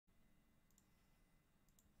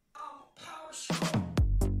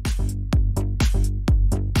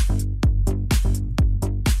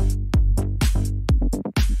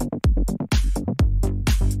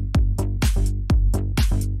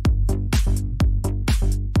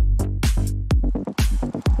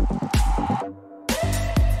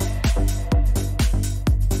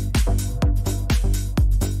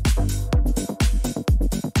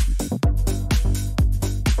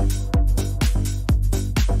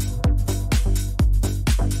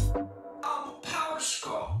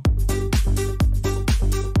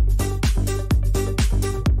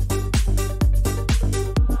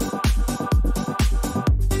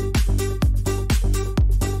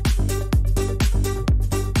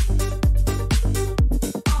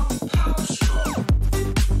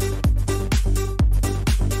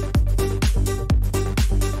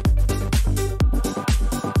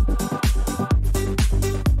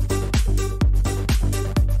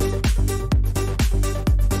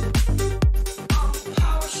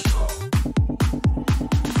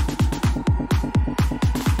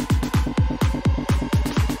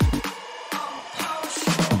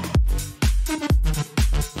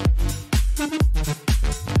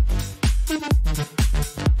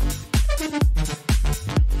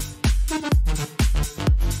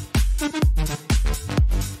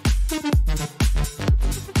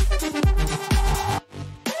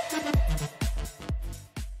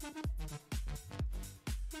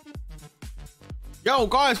Yo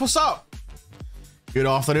guys, what's up? Good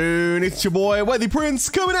afternoon, it's your boy Weathy Prince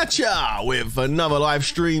coming at ya with another live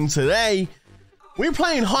stream today. We're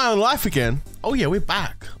playing High on Life again. Oh yeah, we're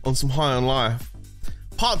back on some High on Life.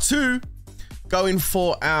 Part 2, going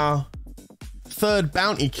for our third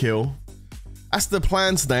bounty kill. That's the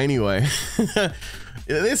plan today anyway.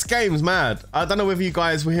 This game's mad. I don't know whether you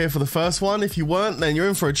guys were here for the first one. If you weren't, then you're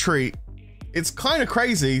in for a treat. It's kind of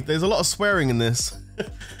crazy. There's a lot of swearing in this.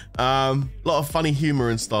 A lot of funny humor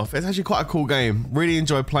and stuff. It's actually quite a cool game. Really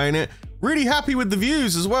enjoy playing it. Really happy with the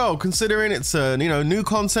views as well, considering it's new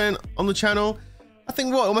content on the channel. I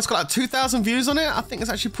think what, almost got like 2,000 views on it. I think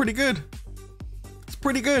it's actually pretty good. It's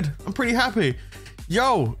pretty good. I'm pretty happy.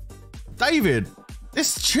 Yo, David,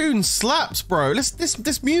 this tune slaps, bro.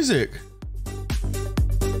 This music.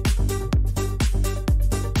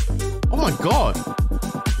 Oh my god.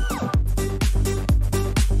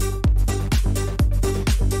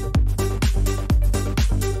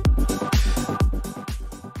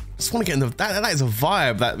 Want to get in the that is a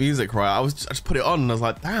vibe, that music, right? I just put it on and I was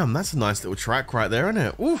like, damn, that's a nice little track right there, isn't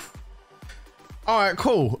it? Oof. All right,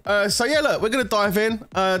 cool. So yeah, look, we're gonna dive in.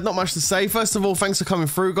 Not much to say. First of all, thanks for coming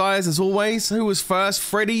through, guys, as always. Who was first?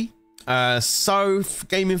 Freddie, So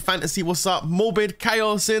Gaming Fantasy, what's up? Morbid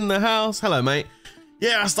Chaos in the house. Hello, mate.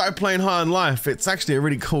 Yeah, I started playing High on Life. It's actually a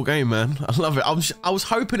really cool game, man. I love it. I was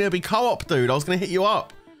hoping it'd be co-op, dude. I was gonna hit you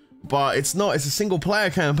up, but it's not. It's a single player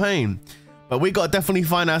campaign. But we got to definitely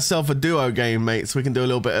find ourselves a duo game, mate, so we can do a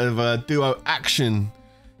little bit of a duo action.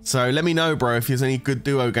 So let me know, bro, if there's any good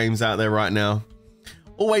duo games out there right now.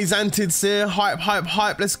 Always Antid's here. Hype, hype,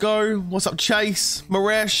 hype. Let's go. What's up, Chase?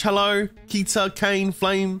 Maresh, hello. Keita, Kane,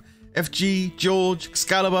 Flame, FG, George,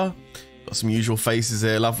 Excalibur. Got some usual faces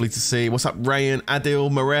here. Lovely to see. What's up, Rayan,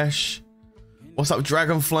 Adil, Maresh? What's up,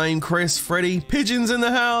 Dragon Flame, Chris, Freddy? Pigeons in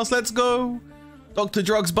the house. Let's go. Dr.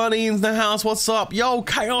 Drugs Bunny in the house, what's up? Yo,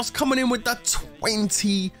 Chaos coming in with that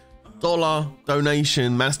 $20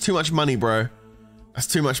 donation. Man, that's too much money, bro. That's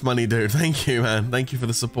too much money, dude. Thank you, man. Thank you for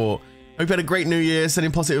the support. Hope you had a great new year,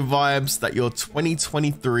 sending positive vibes that your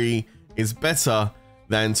 2023 is better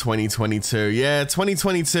than 2022. Yeah,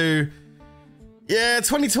 2022. Yeah,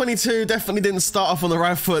 2022 definitely didn't start off on the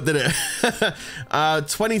right foot, did it?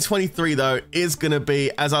 2023, though, is going to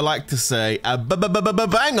be, as I like to say, a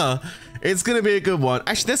banger. It's gonna be a good one.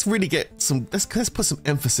 Actually, let's really get some. Let's put some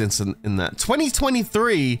emphasis in that.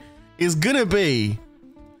 2023 is gonna be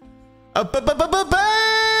a banger.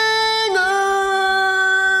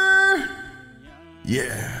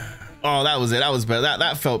 Yeah. Oh, that was it. That was better.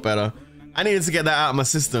 That felt better. I needed to get that out of my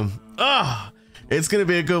system. Ah, it's gonna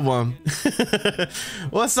be a good one.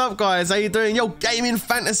 What's up, guys? How you doing? Yo, Gaming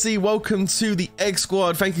Fantasy. Welcome to the Egg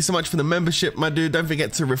Squad. Thank you so much for the membership, my dude. Don't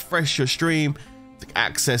forget to refresh your stream.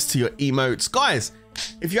 Access to your emotes, guys.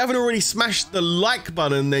 If you haven't already smashed the like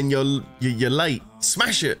button, then you're late.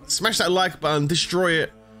 Smash it, smash that like button, destroy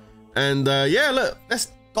it, and yeah, look,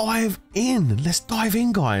 let's dive in. Let's dive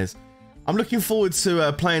in, guys. I'm looking forward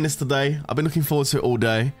to playing this today. I've been looking forward to it all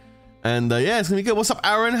day, and yeah, it's gonna be good. What's up,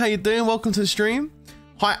 Aaron? How you doing? Welcome to the stream.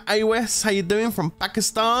 Hi, AWS. How you doing from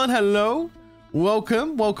Pakistan? Hello,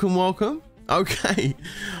 welcome, welcome, welcome. Okay,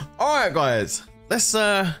 all right, guys.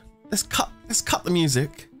 Let's cut the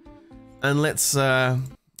music and let's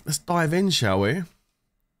let's dive in, shall we?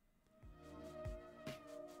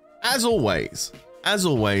 As always,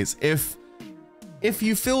 if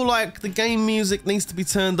you feel like the game music needs to be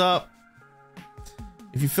turned up,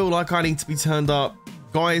 if you feel like I need to be turned up,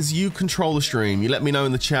 guys, you control the stream. You let me know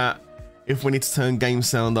in the chat if we need to turn game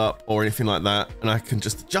sound up or anything like that, and I can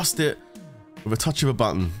just adjust it with a touch of a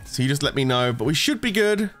button. So you just let me know, but we should be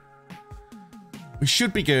good. We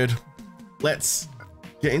should be good. Let's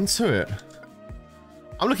get into it.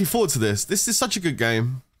 I'm looking forward to this. This is such a good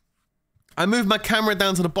game. I moved my camera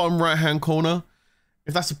down to the bottom right-hand corner.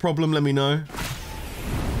 If that's a problem, let me know.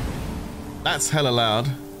 That's hella loud.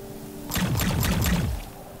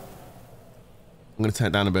 I'm gonna turn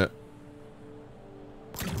it down a bit.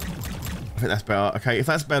 I think that's better. Okay, if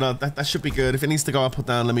that's better, that should be good. If it needs to go up or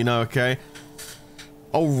down, let me know, okay?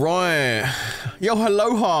 All right. Yo,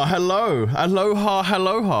 aloha, hello. Aloha,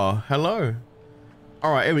 aloha, hello.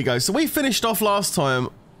 All right, here we go. So we finished off last time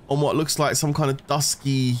on what looks like some kind of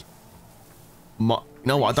dusky... You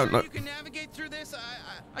know what, I don't know. You can navigate through this?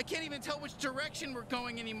 I can't even tell which direction we're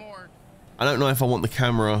going anymore. I don't know if I want the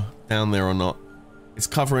camera down there or not. It's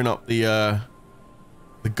covering up the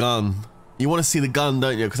gun. You want to see the gun,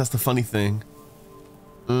 don't you? Because that's the funny thing.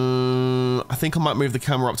 I think I might move the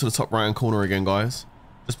camera up to the top right-hand corner again, guys.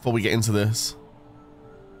 Just before we get into this.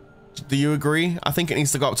 Do you agree? I think it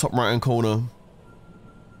needs to go up top right-hand corner.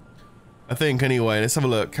 I think, anyway. Let's have a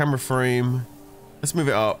look. Camera frame. Let's move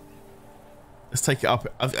it up. Let's take it up.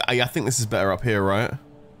 I think this is better up here, right? I'm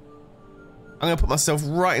gonna put myself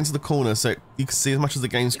right into the corner so you can see as much of the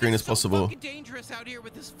game screen as possible. Dangerous out here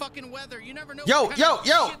with this fucking weather. You never know. Yo,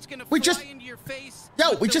 we just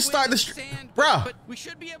started the stream, bruh.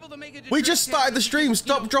 We just started the stream.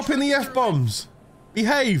 Stop dropping the F-bombs.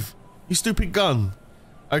 Behave, you stupid gun.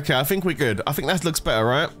 Okay, I think we're good. I think that looks better,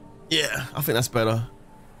 right? Yeah, I think that's better.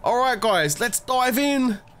 All right, guys, let's dive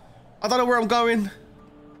in. I don't know where I'm going.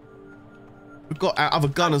 We've got our other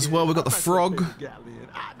gun as well. We've got the frog,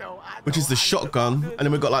 which is the shotgun, and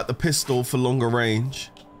then we've got like the pistol for longer range.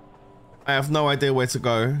 I have no idea where to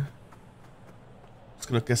go.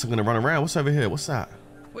 Guess I'm gonna run around. What's over here? What's that?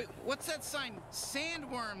 Wait, what's that sign?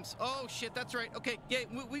 Sandworms. Oh shit, that's right. Okay, yeah,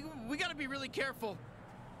 we gotta be really careful.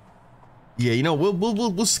 Yeah, you know,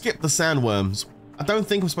 we'll skip the sandworms. I don't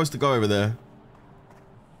think we're supposed to go over there.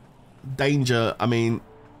 Danger. I mean.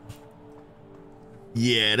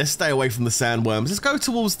 Yeah, let's stay away from the sandworms. Let's go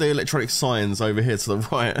towards the electronic signs over here to the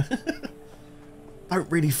right. Don't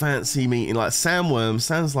really fancy meeting like sandworms.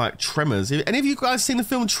 Sounds like Tremors. Any of you guys seen the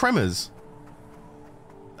film Tremors?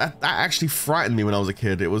 That actually frightened me when I was a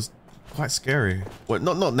kid. It was quite scary. Well,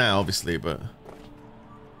 not now, obviously, but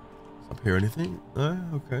up here anything? No,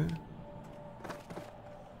 okay.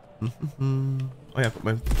 Oh yeah, I've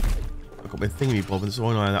got my thingy bob and so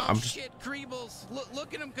on. I'm just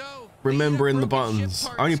look at him go. Remembering the buttons.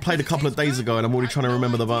 I only played a couple of days ago and I'm already trying to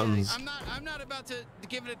remember the buttons. I'm not about to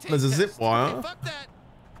give it a taste. There's a zip wire. Okay, fuck that.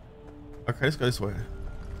 Okay, let's go this way.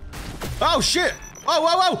 Oh shit! Whoa,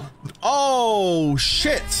 whoa, whoa! Oh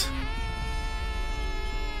shit!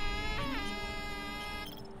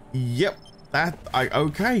 Yep,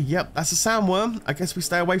 okay, yep, that's a sandworm. I guess we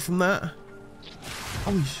stay away from that.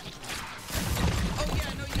 Holy shit. Oh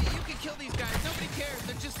yeah, no, you can kill these guys. Nobody cares.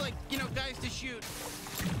 They're just like, you know, guys to shoot.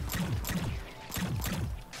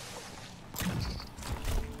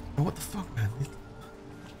 Oh, what the fuck, man?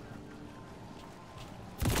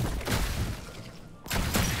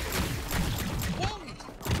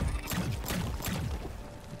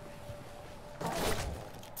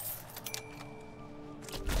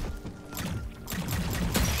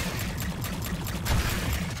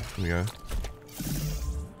 Here we go.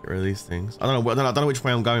 Get rid of these things. I don't know which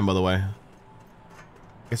way I'm going, by the way.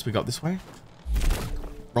 Guess we got this way.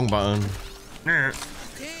 Wrong button. Damn,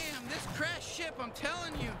 this crashed ship, I'm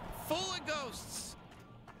telling you, full of ghosts.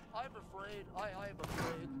 I'm afraid. I am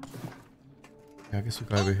afraid. Yeah, I guess we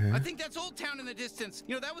go over here. I think that's Old Town in the distance.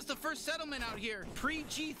 You know, that was the first settlement out here,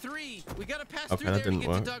 pre-G3. We gotta pass through there to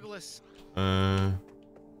get to Douglas. I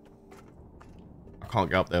can't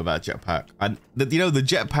get up there without a jetpack. You know, the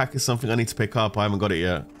jetpack is something I need to pick up. I haven't got it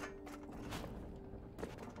yet.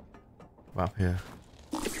 Up here.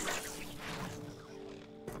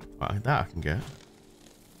 Right, that I can get.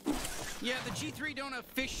 Yeah, the G3 don't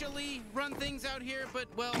officially run things out here, but,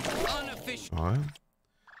 well, unofficially. All right.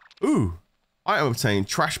 Ooh. Item obtained.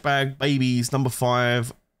 Trash bag, babies, number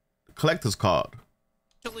 5, collector's card.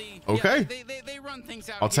 Okay. Yeah, they run things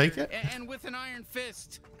out I'll here, take it. And with an iron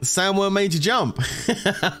fist. The sandworm made you jump.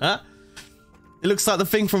 It looks like the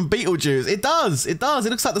thing from Beetlejuice. It does. It does.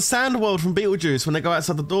 It looks like the sand world from Beetlejuice when they go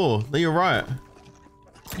outside the door. No, you're right.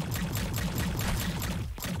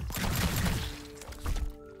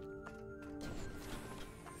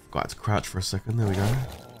 Got to crouch for a second. There we go.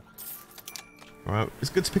 All right, it's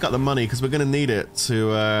good to pick up the money because we're gonna need it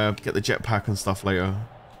to get the jetpack and stuff later.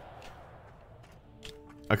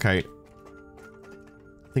 Okay.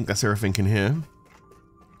 I think that's everything in here. Been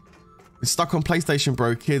stuck on PlayStation,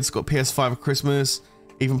 bro. Kids got PS5 at Christmas.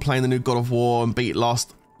 Even playing the new God of War and beat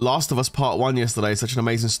Last of Us Part 1 yesterday. Such an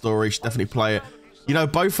amazing story. Should definitely play it. You know,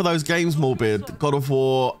 both of those games, Morbid, God of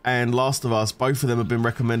War and Last of Us, both of them have been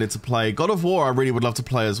recommended to play. God of War, I really would love to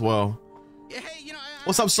play as well. Yeah, hey, you know,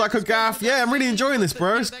 what's up, Psycho Gaff? Yeah, I'm really enjoying this,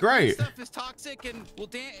 bro. It's great. That stuff is toxic and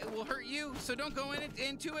will hurt you, so don't go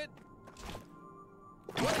into it.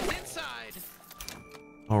 What is inside?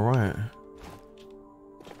 All right.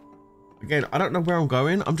 Again, I don't know where I'm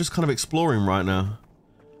going. I'm just kind of exploring right now.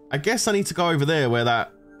 I guess I need to go over there where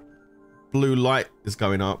that blue light is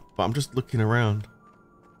going up, but I'm just looking around.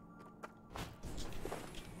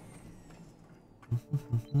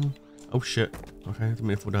 Oh shit. Okay, let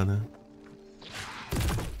me fall down there.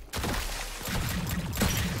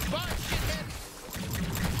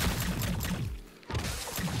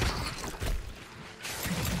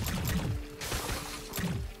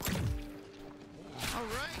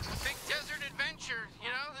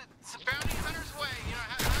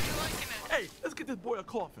 This boy a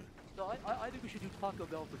coffin. No, I think we should do Taco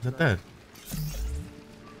Bell for tonight. Dead.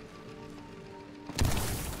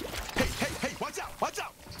 Hey, watch out, watch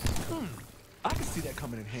out! I can see that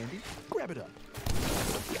coming in handy. Grab it up.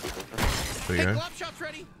 There you go. Glove shot's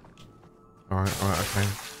ready. Alright, okay.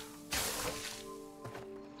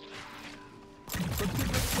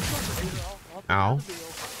 Ow.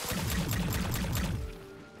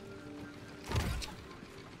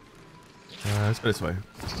 Let's go this way.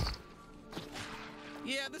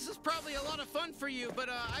 Yeah, this is probably a lot of fun for you, but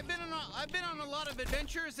I've been on a lot of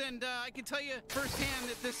adventures, and I can tell you firsthand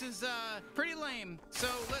that this is pretty lame. So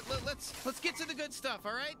let's get to the good stuff,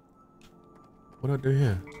 all right? What do I do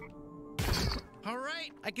here? All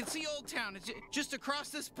right, I can see Old Town. It's just across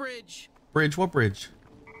this bridge. Bridge? What bridge?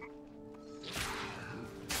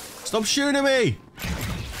 Stop shooting at me!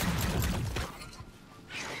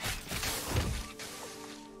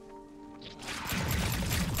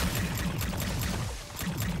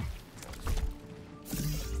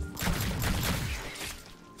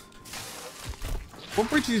 What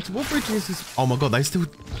bridge is this? Oh my god, they still...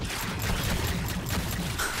 Too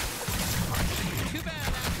bad,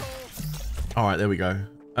 asshole. Alright, there we go.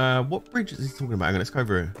 What bridge is he talking about? Hang on, let's go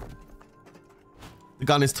over here. The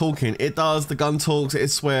gun is talking. It does. The gun talks. It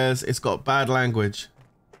swears. It's got bad language.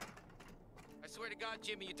 I swear to God,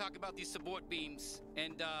 Jimmy, you talk about these support beams.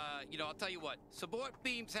 And, you know, I'll tell you what. Support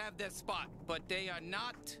beams have their spot, but they are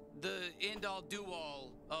not the end-all,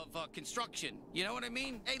 do-all of construction. You know what I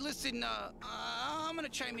mean? Hey, listen, I'm gonna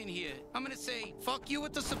chime in here. I'm gonna say, fuck you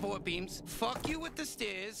with the support beams. Fuck you with the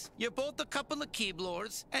stairs. You're both a couple of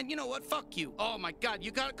Keeblors. And you know what? Fuck you. Oh, my God.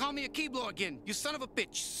 You gotta call me a Keeblor again. You son of a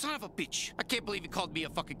bitch. Son of a bitch. I can't believe you called me a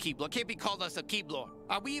fucking Keeblor. I can't be called us a Keeblor.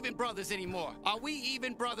 Are we even brothers anymore? Are we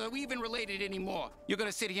even brother? Are we even related anymore? You're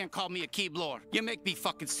gonna sit here and call me a Keeblor. You make me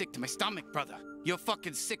fucking sick to my stomach, brother. You're a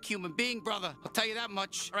fucking sick human being, brother. I'll tell you that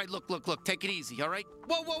much. All right, look. Take it easy, all right?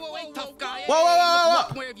 Whoa, tough guy. Whoa.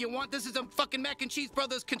 Look wherever you want. This is a fucking Mac and Cheese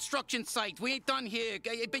Brothers construction site. We ain't done here.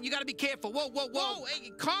 But you gotta be careful. Whoa. Hey,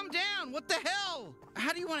 calm down. What the hell?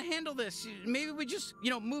 How do you want to handle this? Maybe we just, you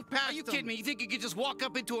know, move past. Are you kidding me? You think you could just walk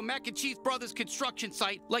up into a Mac and Cheese Brothers construction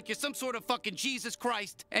site like you're some sort of fucking Jesus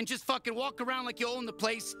Christ and just fucking walk around like you own the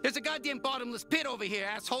place? There's a goddamn bottomless pit over here,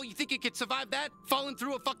 asshole. You think you could survive that? Falling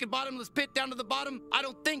through a fucking bottomless pit down to the bottom? I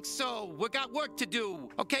don't think so. We got work to do.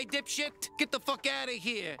 Okay, dipshit? Get the fuck out of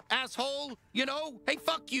here, asshole. You know? Hey,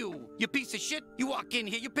 fuck you. You piece of shit. You walk in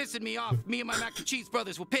here. You're pissing me off. Me and my Mac and Cheese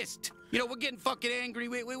Brothers were pissed. You know, we're getting fucking angry.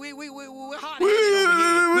 We're hot-headed over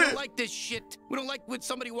here. We don't like this shit. We don't like when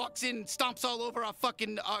somebody walks in and stomps all over our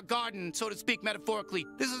fucking garden, so to speak, metaphorically.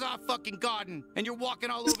 This is our fucking garden, and you're walking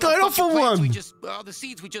all over the fucking plants we just, the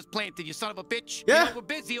seeds we just planted, you son of a bitch. Yeah. You know, we're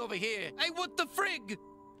busy over here. Hey, what the frig?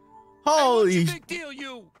 Holy... Hey, what's your big deal,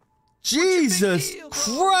 you? Jesus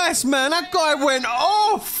Christ, man. That guy went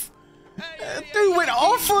off. Dude went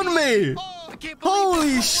off on me.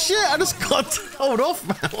 Holy shit, I just got told off,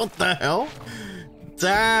 man. What the hell?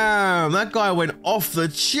 Damn, that guy went off the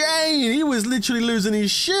chain. He was literally losing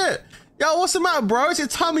his shit. Yo, what's the matter, bro? Is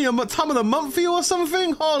it time of the month for you or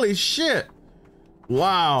something? Holy shit.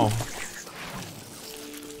 Wow.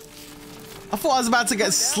 I thought I was about to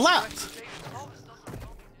get slapped.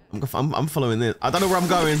 I'm following this. I don't know where I'm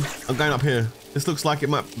going. I'm going up here. This looks like there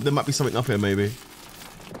might be something up here, maybe.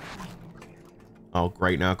 Oh,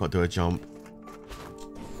 great. Now I've got to do a jump.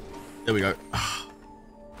 There we go.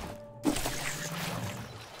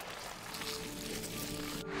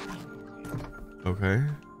 Okay.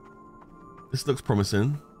 This looks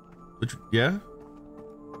promising. Which, yeah?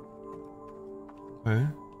 Okay.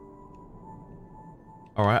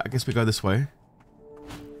 Alright, I guess we go this way.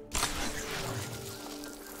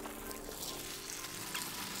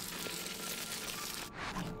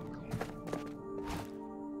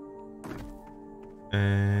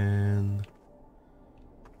 And...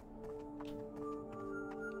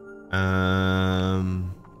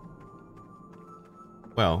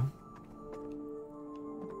 Well...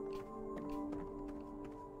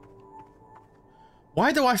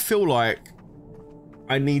 Why do I feel like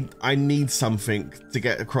I need something to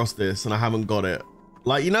get across this and I haven't got it?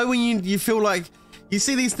 Like, you know when you feel like you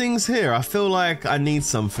see these things here, I feel like I need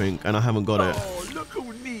something and I haven't got it. Oh, look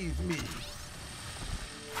who needs me.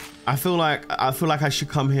 I feel like I should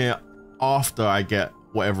come here after I get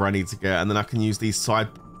whatever I need to get, and then I can use these side.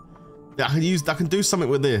 I can do something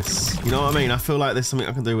with this. You know what I mean? I feel like there's something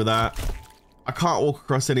I can do with that. I can't walk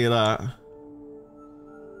across any of that.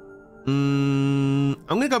 I'm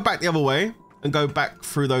gonna go back the other way and go back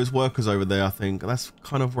through those workers over there. I think that's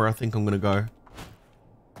kind of where I think I'm gonna go.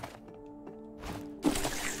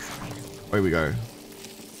 Here we go.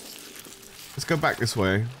 Let's go back this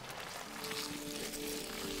way.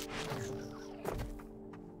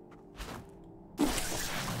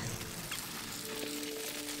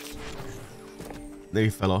 There he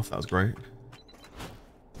fell off. That was great.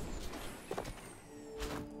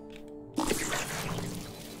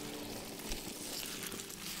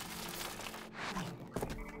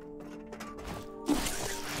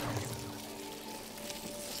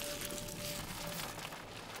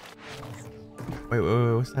 Wait,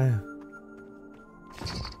 what's that?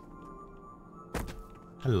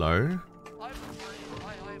 Hello?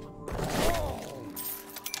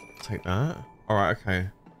 Take that. Alright, okay.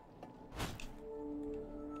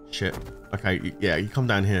 Shit. Okay, yeah, you come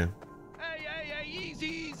down here. Hey,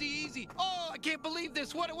 easy. Oh, I can't believe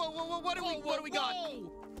this. What do we got?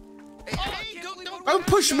 Hey, don't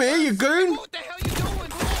push me, you goon! What the hell are you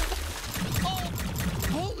doing? Oh,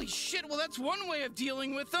 holy shit. Well, that's one way of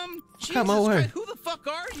dealing with them. Come my way. Christ, who the fuck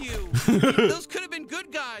are you? Those could have been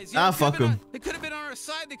good guys. You know, know, fuck them. They could have been on our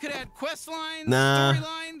side. They could have had quest lines, nah,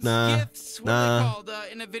 storylines, gifts. What are they called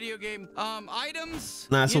in a video game? Items.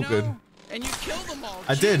 Nah, it's all good. And you killed them all.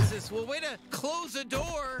 I Jesus. did. Well, way to close the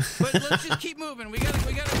door. But let's just keep moving. We got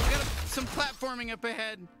some platforming up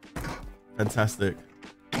ahead. Fantastic.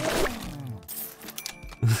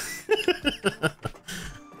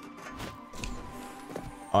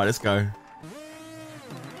 All right, let's go.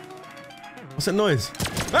 What's that noise?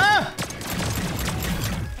 Ah!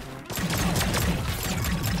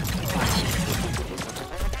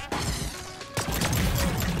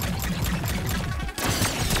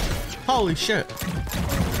 Holy shit.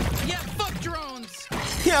 Yeah, fuck drones.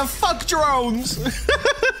 Yeah, fuck drones.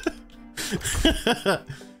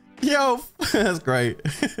 Yo, that's great.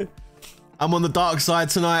 I'm on the dark side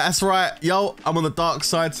tonight. That's right. Yo, I'm on the dark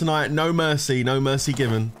side tonight. No mercy. No mercy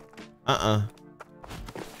given.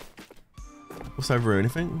 What's over here?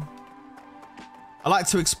 Anything? I like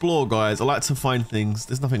to explore, guys. I like to find things.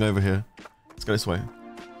 There's nothing over here. Let's go this way.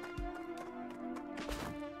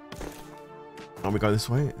 And we go this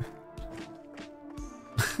way.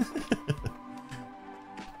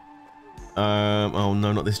 Oh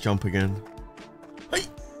no, not this jump again. Hey,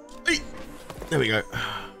 hey. There we go.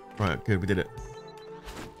 Right, good, we did it.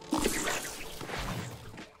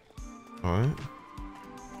 All right.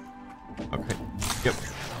 Okay. Yep.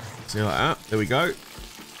 See like that. There we go.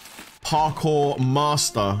 Parkour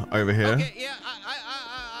master over here. Okay, yeah,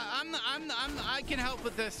 I can help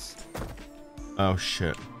with this. Oh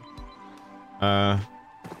shit. How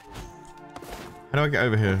do I get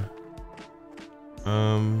over here?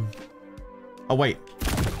 Oh wait.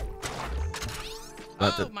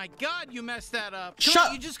 Oh my god, you messed that up.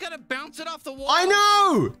 Shut. You just gotta bounce it off the wall. I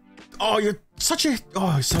know. Oh, you're such a.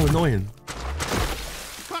 Oh, it's so annoying.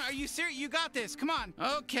 Come on, are you serious? You got this. Come on.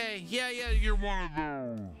 Okay. Yeah. You're one of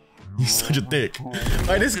those. You're such a dick.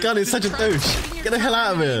 Hey, this gun is such a douche. Get the hell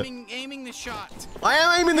out of here. Aiming the shot. I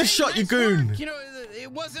am aiming the shot, you goon. Work. You know, it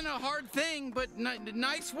wasn't a hard thing, but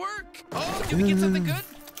nice work. Oh, did we get something good?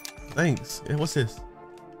 Thanks. Yeah, what's this?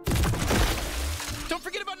 Don't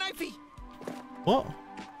forget about Knifey. What?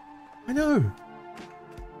 I know.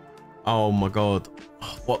 Oh my god.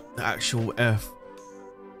 What the actual F?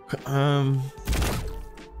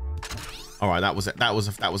 All right, that was it. That was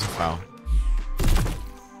a foul.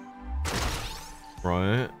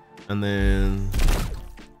 Right, and then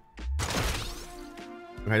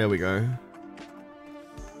okay, there we go.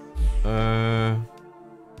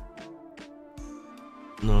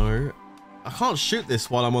 No. can't shoot this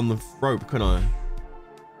while I'm on the rope, can I?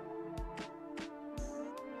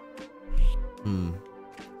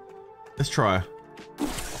 Let's try.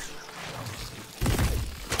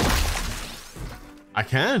 I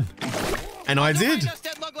can. And I did.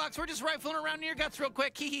 We're just rifling around near guts real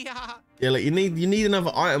quick. Yeah, like you need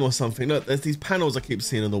another item or something. Look, there's these panels I keep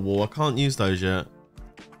seeing on the wall. I can't use those yet.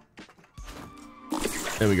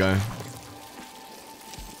 There we go.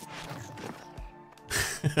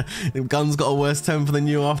 The gun's got a worse temper than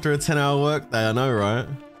you after a 10-hour workday. I know, right?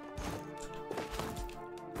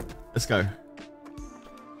 Let's go.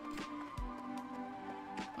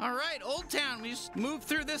 All right, Old Town. We just move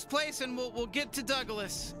through this place and we'll get to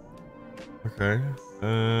Douglas. Okay.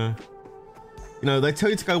 You know, they tell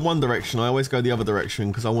you to go one direction. I always go the other direction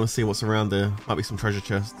because I want to see what's around there. Might be some treasure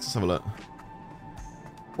chests. Let's have a look.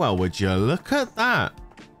 Well, would you look at that?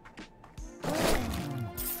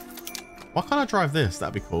 Why can't I drive this?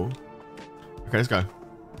 That'd be cool. Okay, let's go.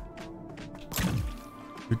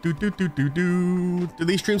 Do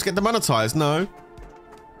these streams get demonetized? No.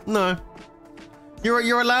 No.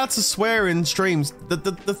 You're allowed to swear in streams.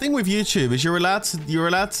 The thing with YouTube is you're allowed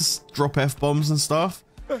to drop F-bombs and stuff.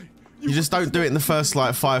 You just don't do it in the first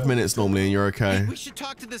like 5 minutes normally, and you're okay. Hey, we should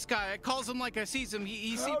talk to this guy. I calls him like I sees him.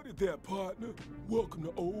 Howdy there, partner. Welcome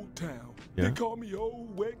to Old Town. Yeah. They call me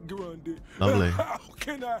Old Wet Grundy. Lovely. How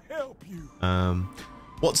can I help you?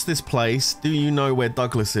 What's this place? Do you know where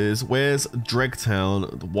Douglas is? Where's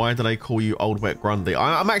Dregtown? Why do they call you Old Wet Grundy?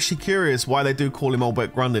 I'm actually curious why they do call him Old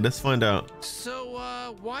Wet Grundy. Let's find out. So,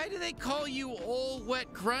 why do they call you Old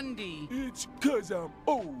Wet Grundy? It's 'cause I'm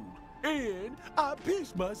old. And I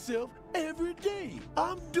piss myself every day.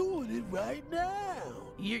 I'm doing it right now.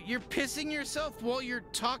 You're pissing yourself while you're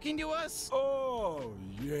talking to us? Oh,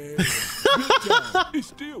 yeah. Good time. It's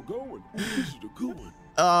still going. This is the good one.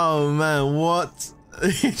 Oh, man, what?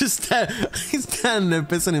 He's standing there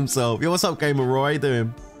pissing himself. Yo, what's up, Gamer Roy? How you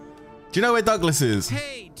doing? Do you know where Douglas is?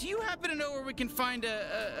 Hey, do you happen to know where we can find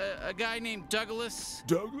a guy named Douglas?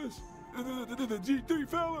 Douglas? The G3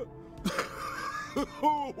 fella?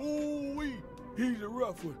 Oh, he's a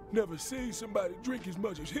rough one. Never seen somebody drink as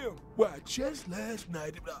much as him. Why, just last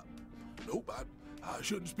night, nope, I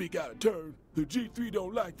shouldn't speak out of turn. The G3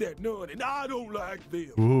 don't like that none, and I don't like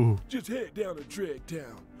them. Ooh. Just head down to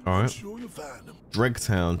Dregtown. All right. I'm sure you'll find them.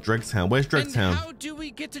 Dregtown. Where's Dregtown? And how do we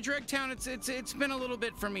get to Dregtown? It's been a little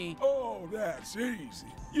bit for me. Oh, that's easy.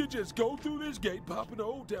 You just go through this gate, pop into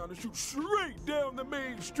Old Town, and shoot straight down the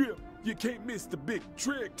main strip. You can't miss the big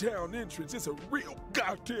Dregtown entrance. It's a real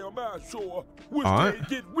goddamn eyesore. Wish they'd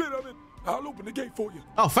get rid of it. I'll open the gate for you.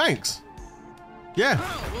 Oh, thanks. Yeah.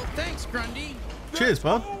 Oh, well, thanks, Grundy. Cheers,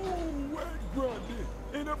 bud. Oh, Grundy.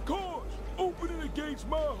 And of course, opening the gate's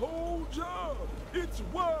my whole job. It's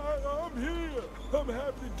why I'm here. I'm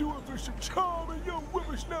happy to do it for some charming young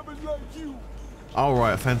whippersnappers like you. All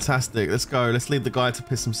right, fantastic. Let's go. Let's leave the guy to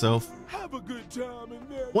piss himself. Have a good time in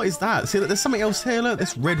there. What is that? See, there's something else here. Look,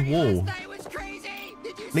 this red wall.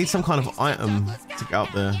 Need some kind of item to get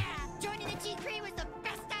out there.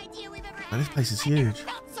 Man, this place is huge.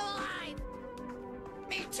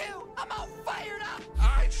 Me too. I'm all fired up.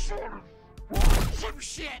 I sure. Some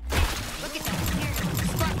shit. Look at that. Here.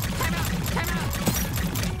 Spot. Time out. Time out.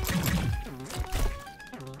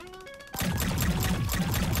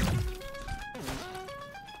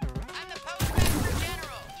 I'm the postmaster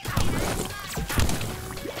general.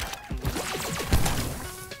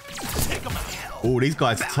 Take him out. Oh, these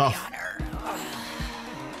guys are tough.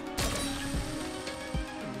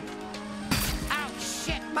 Oh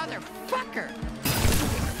shit, motherfucker.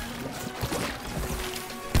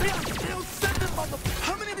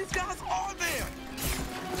 How many of these guys are there?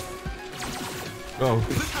 Oh.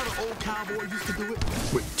 Is this how the old cowboy used to do it?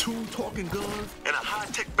 With 2 talking guns and a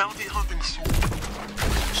high-tech bounty hunting suit?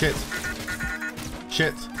 Shit.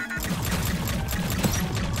 Shit.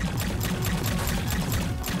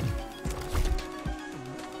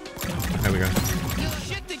 There we go.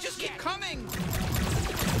 Shit, they just keep coming.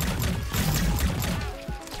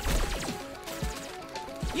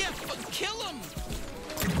 Yeah, kill him.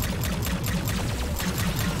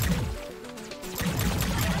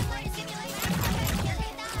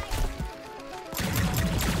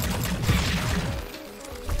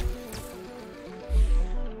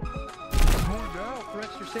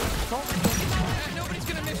 Nobody's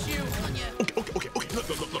gonna miss you. Okay. Look.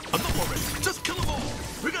 Enough already. Just kill them all.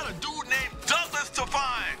 We got a dude named Douglas to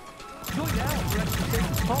find. Go down, for extra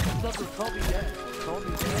safety. Call the sucker. Call me dead. Call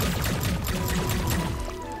me dead.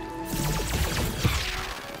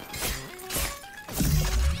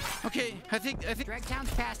 Okay, I think.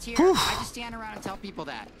 Dregtown's past here. I just stand around and tell people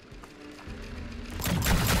that.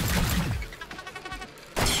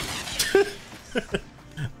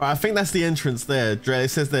 Right, I think that's the entrance there. It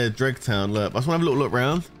says there, Dregtown. Look, I just want to have a little look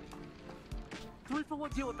around.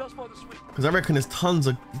 3-for-1 deal at Best Buy this week. Because I reckon there's tons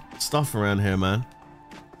of stuff around here, man.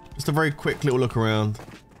 Just a very quick little look around.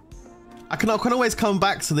 I can always come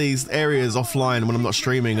back to these areas offline when I'm not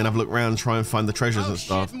streaming and have a look around and try and find the treasures and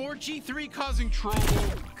stuff. Shit, more G3 causing trouble.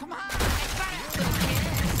 Come on, I gotta have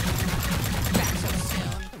a back so soon.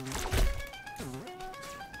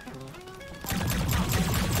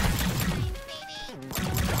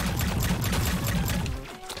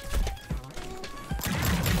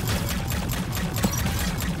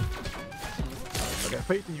 I got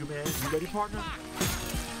faith in you, man. You ready, partner?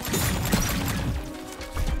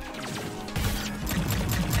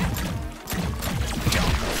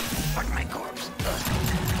 Fuck my corpse.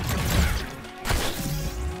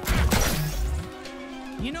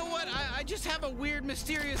 You know what? I just have a weird,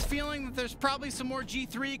 mysterious feeling that there's probably some more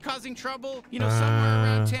G3 causing trouble. You know, somewhere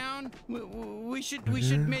around town. We should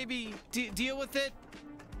maybe deal with it.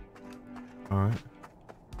 All right.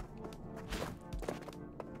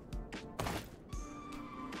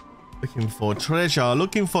 Looking for treasure.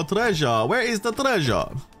 Looking for treasure. Where is the treasure?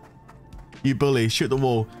 You bully! Shoot the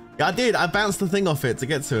wall. Yeah, I did. I bounced the thing off it to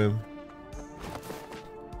get to him.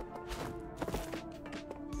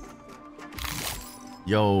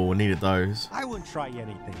 Yo, I needed those. I wouldn't try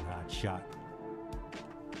anything, hot shot.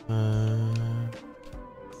 Oh,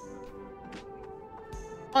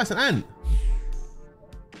 it's an ant.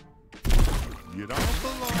 You don't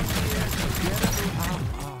belong here.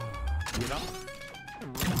 Get up.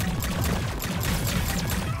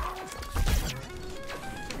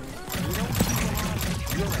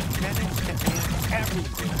 You're a menace to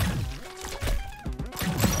everything.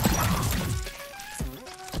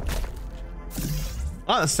 I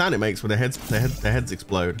like the sound it makes when their heads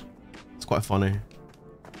explode. It's quite funny.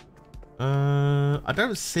 I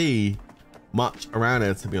don't see much around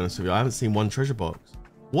here, to be honest with you. I haven't seen one treasure box.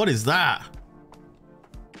 What is that?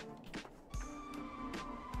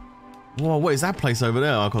 Whoa, what is that place over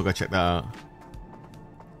there? I can't go check that out.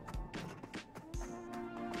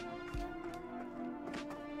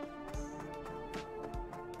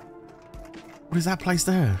 What is that place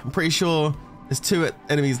there? I'm pretty sure there's two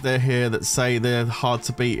enemies there here that say they're hard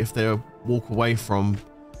to beat if they walk away from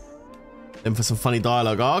them for some funny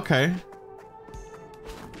dialogue. Oh, okay.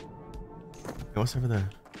 What's over there?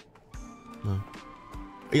 No.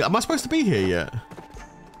 Am I supposed to be here yet?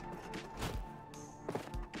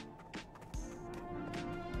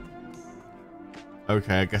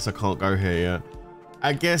 Okay, I guess I can't go here yet.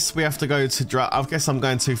 I guess we have to go to I guess I'm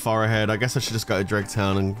going too far ahead. I guess I should just go to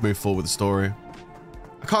Dregtown and move forward with the story.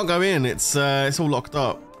 I can't go in. It's all locked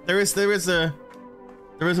up. There is a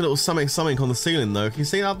little something on the ceiling though. Can you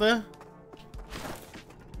see it up there?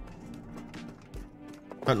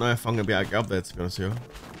 Don't know if I'm gonna be able to get up there, to be honest with you.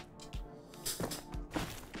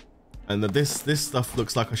 And this stuff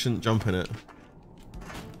looks like I shouldn't jump in it.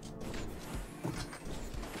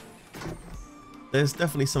 There's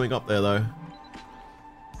definitely something up there though.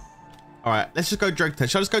 All right, let's just go Dregtown.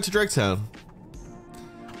 Shall I just go to Dregtown?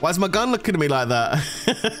 Why is my gun looking at me like that?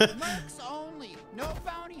 Mercs only. No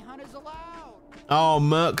bounty hunters allowed. Oh,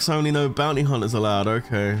 mercs only, no bounty hunters allowed.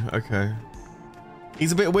 Okay, okay.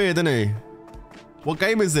 He's a bit weird, isn't he? What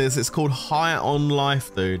game is this? It's called High on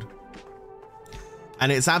Life, dude.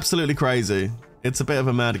 And it's absolutely crazy. It's a bit of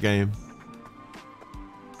a mad game.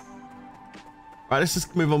 Right, let's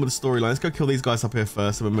just move on with the storyline. Let's go kill these guys up here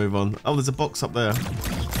first and we'll move on. Oh, there's a box up there.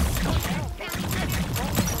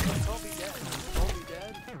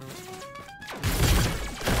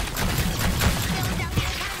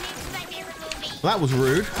 Well, that was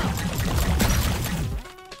rude.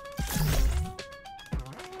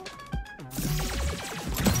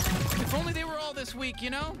 If only they were all this week, you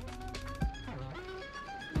know?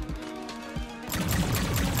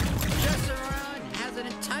 Just around has an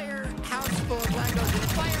entire house full of Legos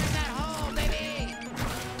and fire in that hole, baby!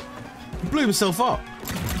 He blew himself up.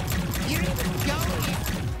 You didn't even go here.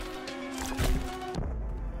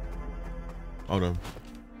 Hold on.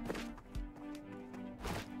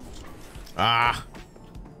 Ah,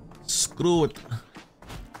 screw it.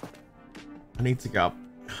 I need to get up.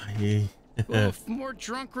 Oof, more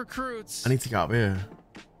drunk recruits. I need to get up here.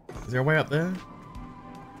 Is there a way up there?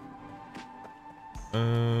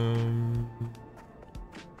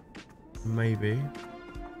 Maybe.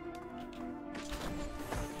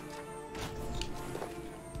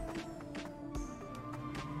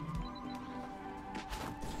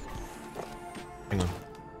 Hang on.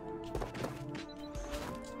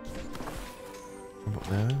 Jump up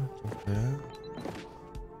there, jump there.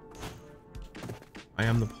 I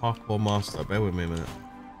am the parkour master. Bear with me a minute.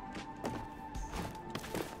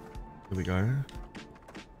 Here we go.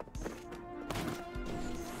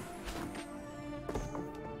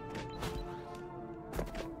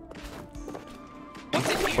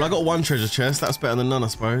 Well, I got one treasure chest. That's better than none, I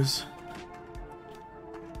suppose.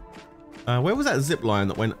 Where was that zip line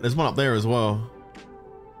that went? There's one up there as well.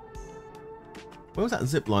 Where was that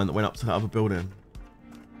zip line that went up to that other building?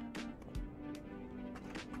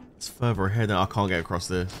 It's further ahead. I can't get across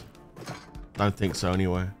this. Don't think so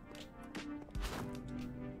anyway.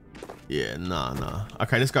 Yeah, nah.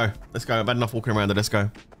 Okay, let's go. Let's go. I've had enough walking around there. Let's go.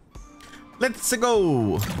 Let's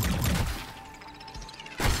go.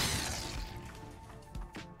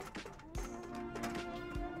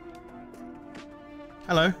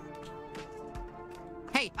 Hello.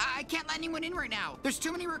 Hey, I can't let anyone in right now. There's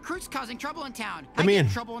too many recruits causing trouble in town. Let me I get in.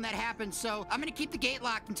 in trouble when that happens, so I'm gonna keep the gate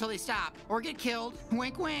locked until they stop or get killed.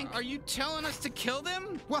 Wink, wink. Are you telling us to kill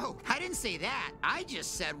them? Whoa, I didn't say that. I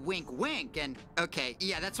just said wink, wink, and okay,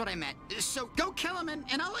 yeah, that's what I meant. So go kill them and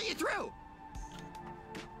I'll let you through.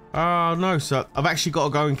 Oh no, so I've actually got to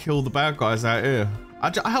go and kill the bad guys out here. I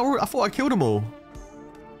thought I killed them all.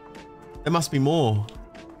 There must be more.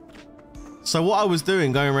 So what I was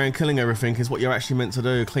doing, going around killing everything, is what you're actually meant to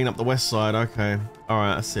do. Clean up the west side. Okay. All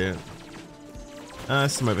right, I see it.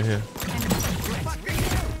 Let's come over here.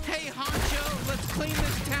 Hey, Honcho, let's clean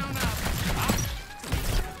this town up.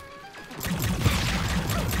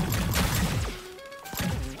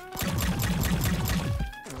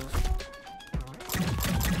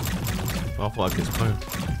 Oh, I thought I'd get close.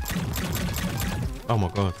 Oh my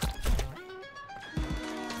god.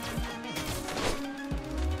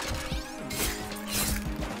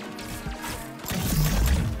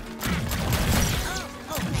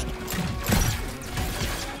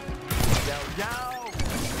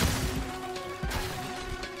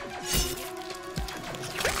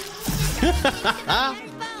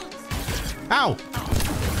 Ow!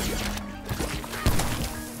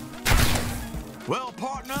 Well,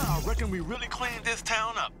 partner, I reckon we really cleaned this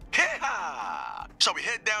town up. Hey-ha! Shall we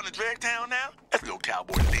head down to Dragtown now? Let's go,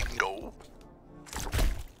 cowboy, they can go.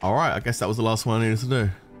 All right, I guess that was the last one I needed to do.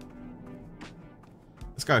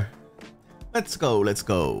 Let's go. Let's go, let's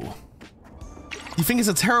go. You think it's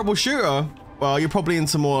a terrible shooter? Well, you're probably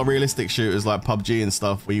into more realistic shooters like PUBG and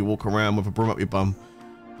stuff where you walk around with a broom up your bum.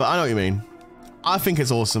 But I know what you mean. I think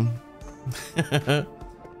it's awesome.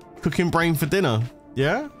 Cooking brain for dinner.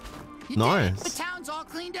 Yeah? You nice. did it. The town's all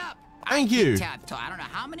cleaned up. Thank you. I don't know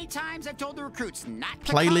how many times I've told the recruits not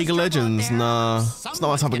to Play cause League of trouble out Legends. there. Nah, it's not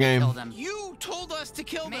my Someone's type of gonna game. kill them. You told us to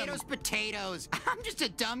kill them. Tomatoes, potatoes. I'm just a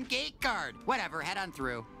dumb gate guard. Whatever, head on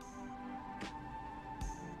through.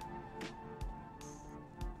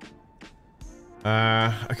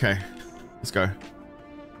 Okay. Let's go.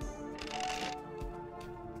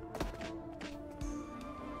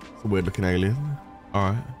 It's a weird looking alien.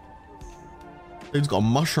 All right. Dude's got a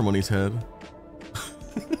mushroom on his head.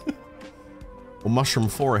 Or mushroom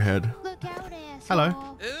forehead. Look out, asshole.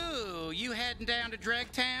 Hello. Ooh, you heading down to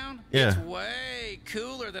Dragtown? Yeah. It's way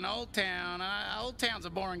cooler than Old Town. Old Town's a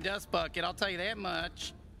boring dust bucket, I'll tell you that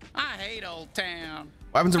much. I hate Old Town.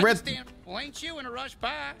 What happened to Red? Well, ain't you in a rush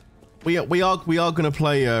by? We are gonna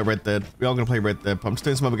play Red Dead. We are gonna play Red Dead. But I'm just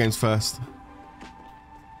doing some other games first.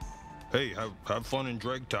 Hey, have fun in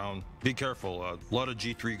Dragtown. Be careful, a lot of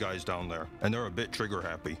G3 guys down there, and they're a bit trigger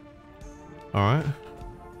happy. All right.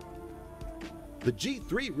 The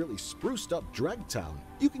G3 really spruced up Dragtown.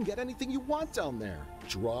 You can get anything you want down there.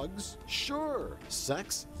 Drugs? Sure.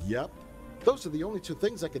 Sex? Yep. Those are the only two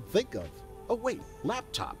things I could think of. Oh wait,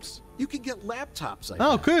 laptops. You can get laptops, I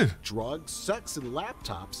Oh, bet. good. Drugs, sex, and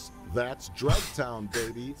laptops. That's Dragtown,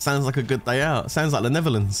 baby. Sounds like a good day out. Sounds like the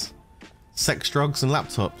Netherlands. Sex, drugs, and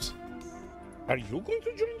laptops. Are you going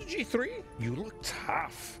to join the G3? You look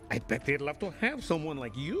tough. I bet they'd love to have someone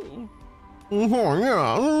like you. Oh,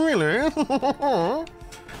 yeah, really?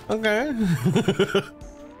 Okay.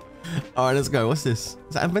 All right, let's go. What's this?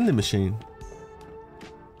 Is that a vending machine?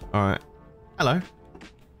 All right. Hello.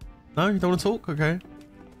 No, you don't want to talk? Okay.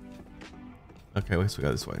 Okay, let's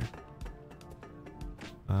go this way.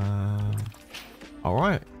 All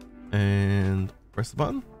right. And press the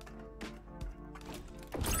button.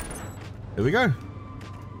 Here we go.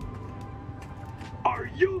 Are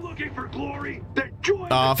you looking for glory? Then join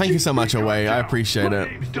Oh, the thank you so G3 much, Away. I cartel. appreciate My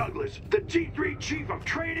it. name's Douglas, the G3 Chief of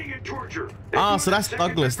Training and Torture. If Ah, you so had that's second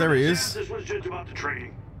Douglas. There he is. This was just about the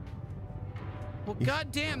training. Well,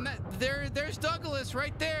 goddamn, there's Douglas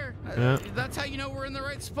right there. Yeah. That's how you know we're in the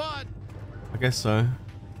right spot. I guess so.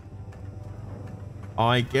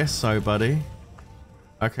 I guess so, buddy.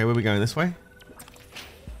 Okay, where are we going? This way?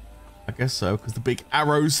 I guess so, because the big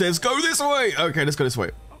arrow says go this way. Okay, let's go this way.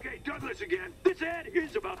 Okay, Douglas again. This ad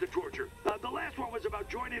is about the torture. The last one was about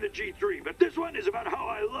joining the G3, but this one is about how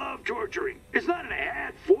I love torturing. It's not an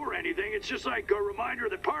ad for anything. It's just like a reminder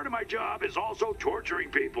that part of my job is also torturing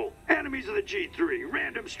people. Enemies of the G3,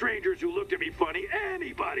 random strangers who looked at me funny,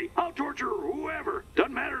 anybody. I'll torture whoever.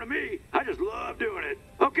 Doesn't matter to me. I just love doing it.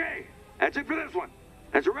 Okay, that's it for this one.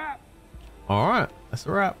 That's a wrap. All right, that's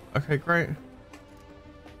a wrap. Okay, great.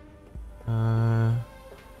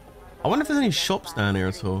 I wonder if there's any shops down here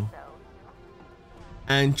at all.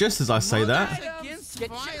 And just as I say that,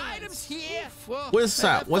 what's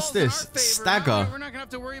that? What's this? Stagger.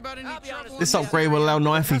 This upgrade will allow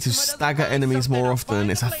Knifey to stagger enemies more often.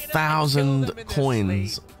 It's 1,000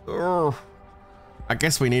 coins. Ugh. I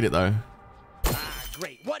guess we need it though.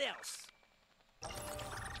 Great. What else?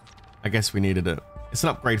 I guess we needed it. It's an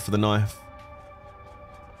upgrade for the knife.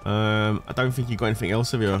 I don't think you got anything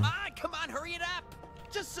else, have you? Come on, hurry it up!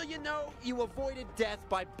 Just so you know, you avoided death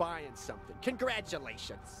by buying something.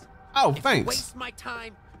 Congratulations. Oh, if thanks. You waste my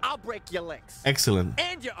time, I'll break your legs. Excellent.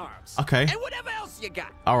 And your arms. Okay. And whatever else you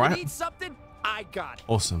got. All right. You need something? I got it.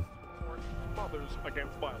 Awesome. Mothers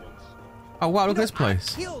against violence. Oh wow, look at this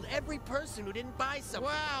place. I killed every person who didn't buy something.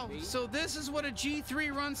 Wow, so this is what a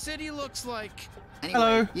G3 run city looks like. Anyway,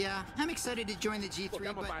 hello. Yeah, I'm excited to join the G3,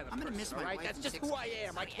 Look, but I'm gonna miss my right? wife. That's just who I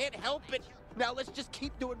am. I can't help it. Now let's just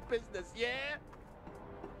keep doing business, yeah?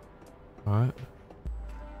 All right.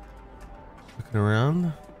 Looking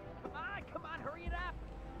around. Come on, hurry it up.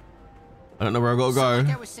 I don't know where I gotta go.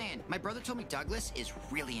 Like I was saying, my brother told me Douglas is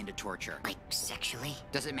really into torture. Like sexually?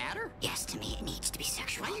 Does it matter? Yes, to me it needs to be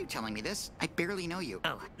sexual. Why are you telling me this? I barely know you.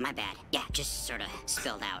 Oh, my bad. Yeah, just sort of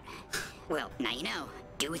spilled out. Well, now you know.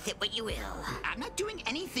 Do with it what you will. I'm not doing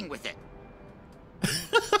anything with it.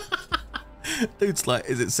 Dude's like,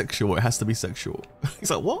 is it sexual? It has to be sexual.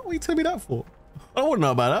 He's like, what? What are you telling me that for? I don't want to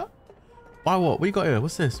know about that. Why what? What you got here?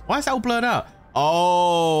 What's this? Why is that all blurred out?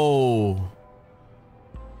 Oh.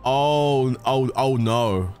 Oh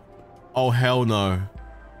no. Oh hell no.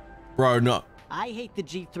 Bro, no. I hate the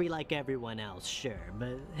G3 like everyone else, sure,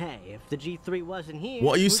 but hey, if the G3 wasn't here,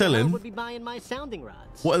 what are you who the selling? hell would be buying my sounding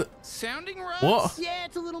rods. What? Sounding rods? What? Yeah,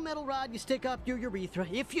 it's a little metal rod you stick up your urethra,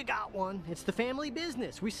 if you got one. It's the family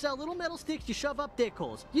business. We sell little metal sticks you shove up dick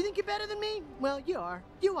holes. You think you're better than me? Well, you are.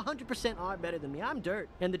 You 100% are better than me. I'm dirt,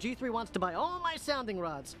 and the G3 wants to buy all my sounding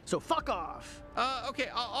rods. So fuck off. Okay,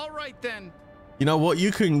 all right then. You know what?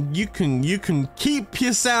 You can keep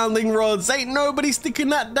your sounding rods. Ain't nobody sticking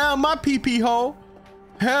that down my pee-pee hole.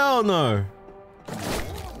 Hell no.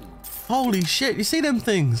 Holy shit, you see them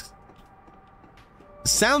things?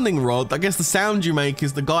 Sounding rod, I guess the sound you make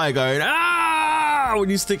is the guy going, ah, when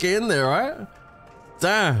you stick it in there, right?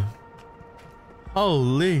 Damn.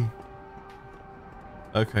 Holy.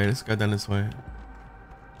 Okay, let's go down this way.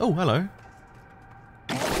 Oh, hello.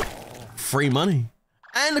 Free money.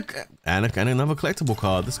 And another collectible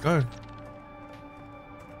card. Let's go.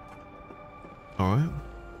 All right.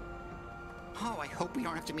 Oh, I hope we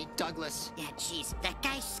don't have to meet Douglas. Yeah, jeez, that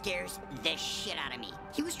guy scares the shit out of me.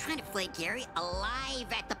 He was trying to flay Gary alive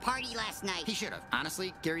at the party last night. He should have.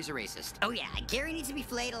 Honestly, Gary's a racist. Oh yeah, Gary needs to be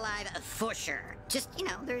flayed alive for sure. Just, you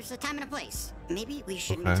know, there's a time and a place. Maybe we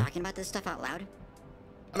shouldn't be talking about this stuff out loud.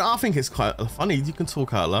 I think it's quite funny. You can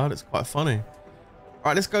talk out loud. It's quite funny. All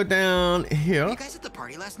right, let's go down here. You guys at the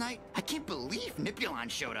party last night? I can't believe Nipulon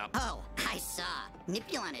showed up. Oh, I saw.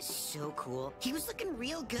 Nipulon is so cool. He was looking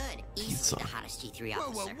real good. Easily the hottest G3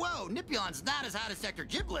 officer. Whoa. Nipulon's not as hot as Sector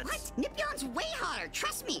Giblets. What? Nipulon's way hotter.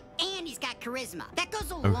 Trust me. And he's got charisma. That goes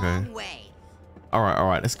a long way. All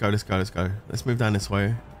right. Let's go. Let's move down this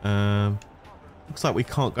way. Looks like we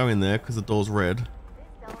can't go in there because the door's red.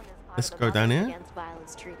 Let's go down here.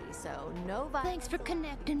 Thanks for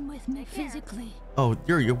connecting with me physically. Oh,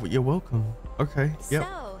 you're welcome. Okay. Yep.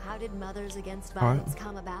 So, how did Mothers Against Violence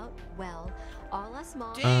come about? Well, all us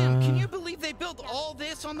moms. Damn, can you believe they built all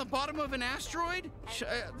this on the bottom of an asteroid?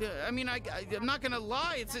 I mean, I'm not gonna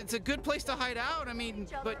lie, it's a good place to hide out. I mean,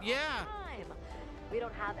 but yeah. We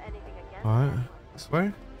don't have anything against. All right, this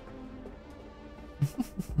way.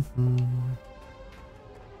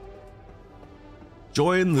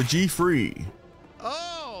 Join the G3.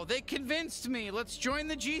 Oh, they convinced me. Let's join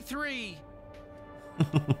the G3.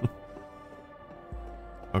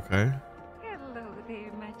 Okay. Hello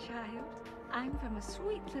there, my child. I'm from a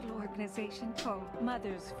sweet little organization called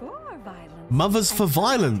Mothers for Violence. Mothers for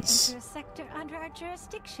Violence. Into a sector under our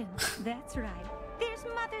jurisdiction. That's right. There's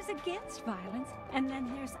Mothers Against Violence, and then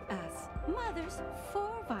there's us, Mothers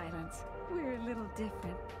for Violence. We're a little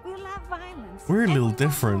different. We love violence. We're a little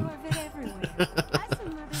different.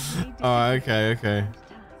 Oh, okay.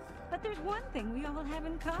 But there's one thing we all have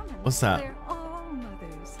in common. What's that? We're all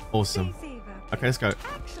mothers. Awesome. Okay, let's go.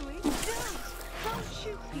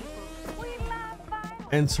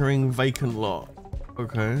 Entering vacant lot.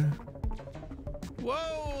 Okay.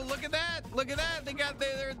 Whoa, look at that. Look at that. They got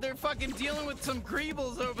they're fucking dealing with some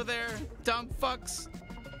greebles over there. Dumb fucks.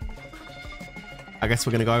 I guess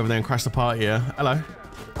we're gonna go over there and crash the party here. Hello.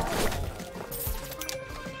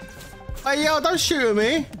 Hey, yo, don't shoot at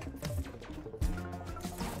me.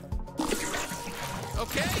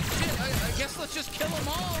 Okay, shit. I guess let's just kill them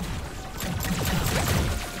all.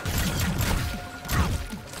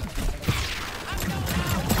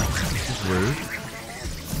 This is rude.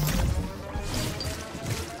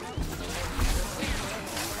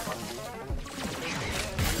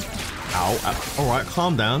 Ow. All right,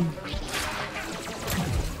 calm down.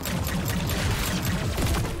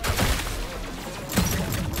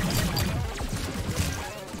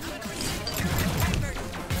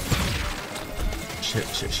 Shit.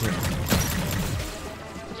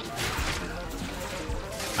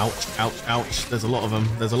 Ouch. There's a lot of them.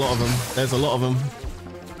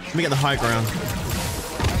 Let me get the high ground.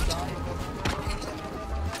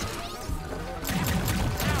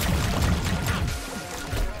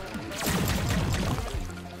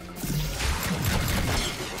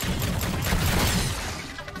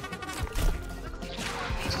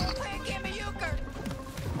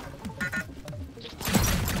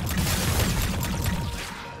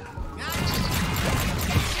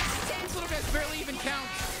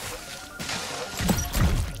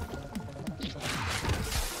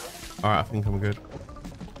 Alright, I think I'm good.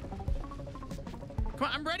 Come on,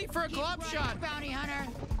 I'm ready for a glove shot. Bounty hunter.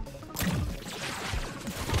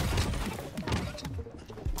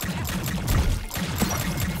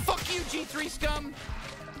 Fuck you, G3 scum.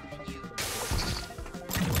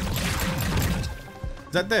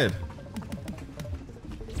 Is that dead?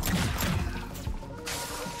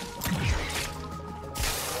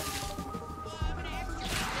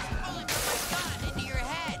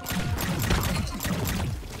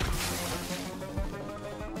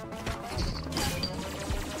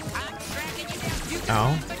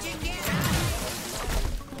 Ow.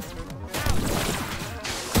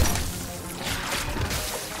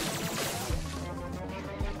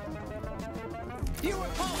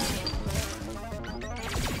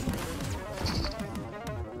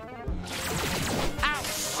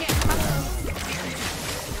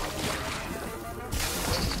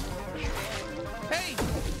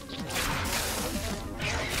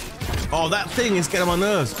 Oh, that thing is getting on my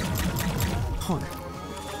nerves. Oh.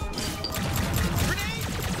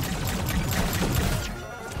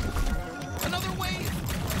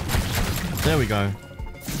 There we go.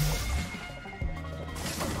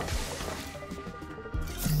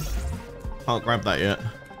 Can't grab that yet.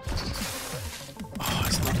 Oh,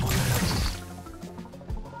 it's not on there.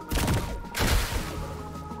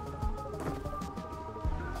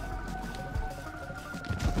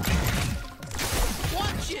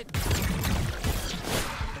 Watch it.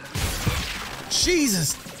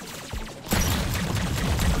 Jesus.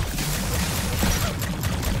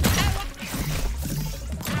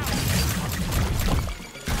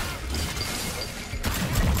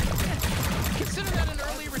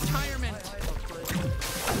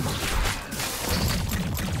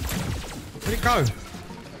 Go.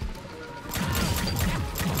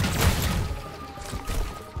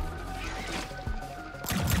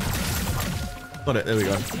 Got it, there we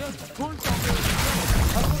go.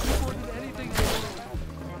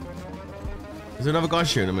 There's another guy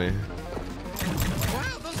shooting at me.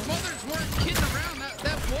 Wow, those mothers weren't kidding around.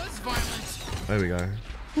 That was violence. There we go.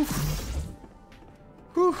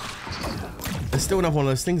 Whew. There's still another one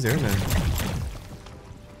of those things there, isn't there?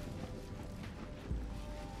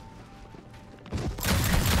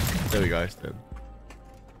 There we go, it's dead.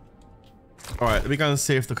 Alright, let me go and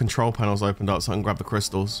see if the control panel's opened up so I can grab the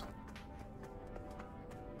crystals.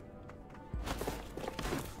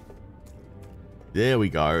 There we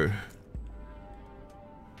go.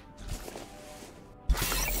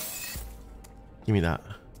 Give me that.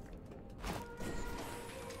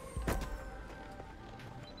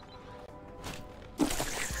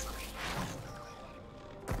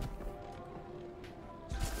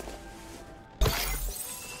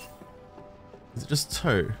 Is it just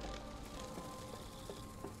two?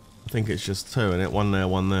 I think it's just two, and it one there,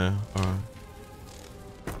 one there. All right.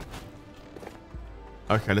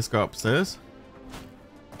 Okay, let's go upstairs.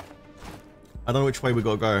 I don't know which way we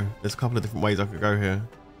gotta go. There's a couple of different ways I could go here.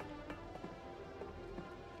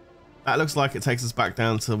 That looks like it takes us back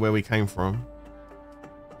down to where we came from.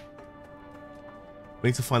 We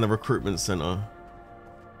need to find the recruitment center.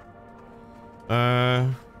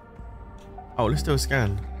 Oh, let's do a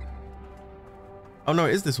scan. Oh no,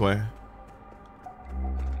 it is this way.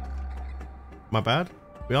 My bad.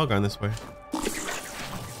 We are going this way.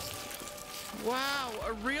 Wow,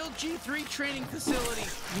 a real G3 training facility.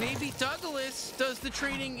 Maybe Douglas does the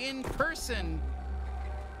training in person.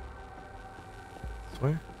 This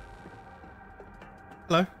way.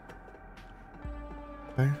 Hello.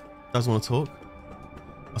 Okay. Doesn't want to talk.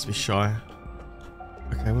 Must be shy.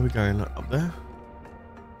 Okay, where are we going? Up there?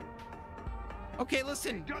 Okay,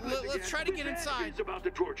 listen. Let's try to get inside. It's about the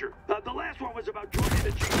torture. The last one was about joining the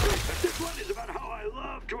G3. This one is about how I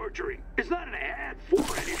love torturing. It's not an ad for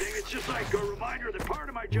anything. It's just like a reminder that part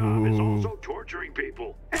of my job is also torturing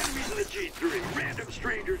people. Enemies of the G3, random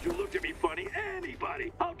strangers who looked at me funny,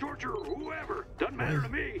 anybody. I'll torture whoever. Doesn't matter to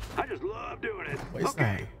me. I just love doing it. What is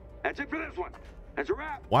that? That's it for this one. That's a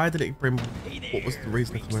wrap. Why did it bring? What was the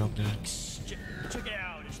reason for coming up there? Check it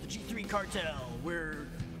out. It's the G3 cartel. We're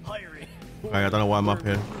hiring. Okay, I don't know why I'm up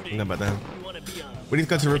here. I'm going back down. We need to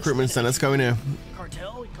go to the recruitment center. Let's go in here.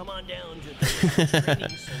 Cartel, come on down to the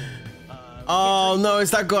training center. Oh no, it's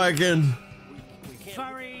that guy again.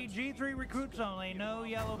 Sorry, G3 recruits only. No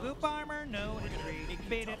yellow goop armor, no entry.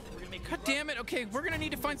 Beat it. God damn it. Okay, we're gonna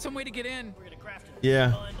need to find some way to get in. We're gonna craft a Yeah.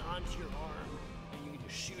 gun onto your arm, and you can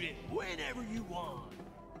just shoot it whenever you want.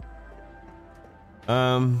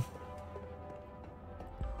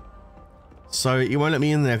 So you won't let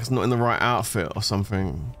me in there because I'm not in the right outfit or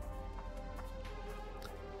something.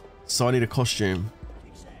 So I need a costume.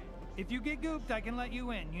 If you get gooped, I can let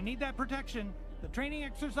you in. You need that protection. The training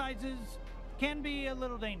exercises can be a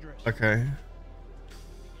little dangerous. Okay.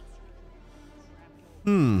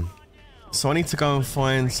 So I need to go and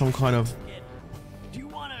find some kind of. Do you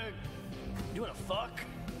wanna fuck?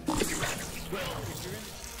 Well, if you're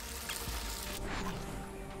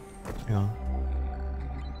in. Hang on.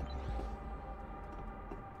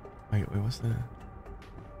 Wait, what's that?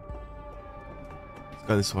 Let's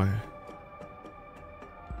go this way.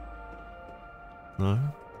 No?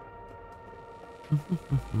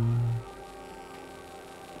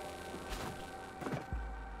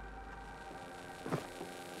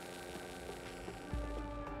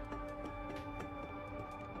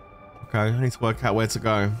 Okay, I need to work out where to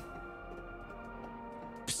go.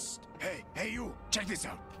 Psst. Hey you, check this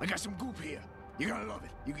out. I got some goop here. You're gonna love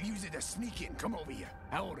it. You can use it to sneak in. Come over here.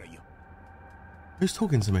 How old are you? Who's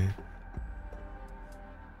talking to me?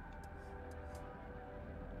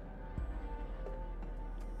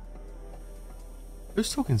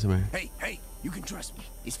 Who's talking to me? Hey, you can trust me.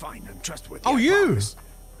 It's fine. I'm trustworthy. Oh, I you! promise.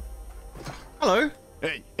 Hello.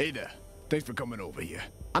 Hey there. Thanks for coming over here.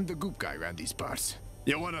 I'm the goop guy around these parts.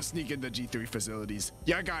 You wanna sneak into G3 facilities?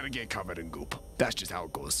 You gotta get covered in goop. That's just how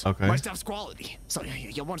it goes. Okay. My stuff's quality. So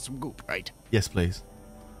you want some goop, right? Yes, please.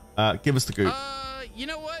 Give us the goop. You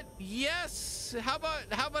know what? Yes. How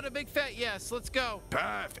about a big fat yes? Let's go.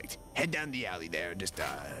 Perfect. Head down the alley there. Just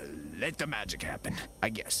let the magic happen. I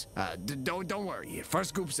guess. Don't worry.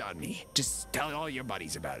 First goop's on me. Just tell all your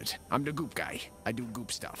buddies about it. I'm the goop guy. I do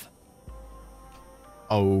goop stuff.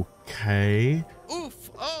 Okay. Oof!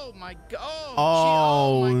 Oh my god!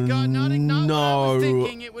 Oh, my god! Not no what I was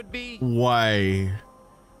thinking it would be. way.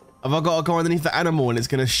 Have I got to go underneath the animal and it's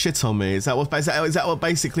gonna shit on me? Is that what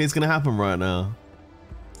basically is gonna happen right now?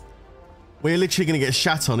 We're literally gonna get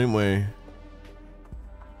shat on, aren't we?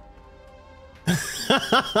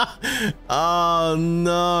 Oh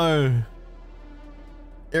no!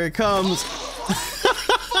 Here it comes.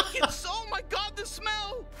 Oh my god, the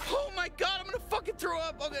smell! Oh my god, I'm gonna fucking throw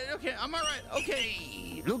up. Okay, I'm alright. Okay.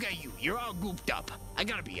 Hey, look at you. You're all gooped up. I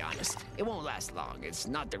gotta be honest. It won't last long. It's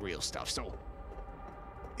not the real stuff, so...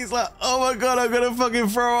 He's like, oh my god, I'm gonna fucking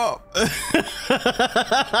throw up.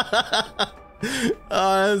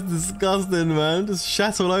 Oh, that's disgusting, man. Just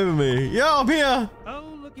shat all over me. Yo, I'm here.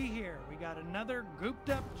 Oh, looky here. We got another gooped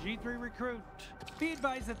up G3 recruit. Be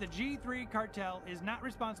advised that the G3 cartel is not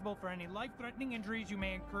responsible for any life-threatening injuries you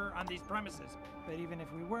may incur on these premises. But even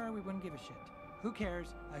if we were, we wouldn't give a shit. Who cares?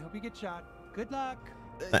 I hope you get shot. Good luck.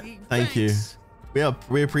 Thank you.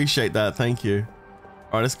 We appreciate that. Thank you.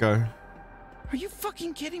 All right, let's go. Are you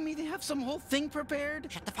fucking kidding me? They have some whole thing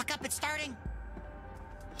prepared? Shut the fuck up, it's starting.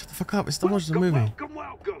 Shut the fuck up, it's still watching the movie.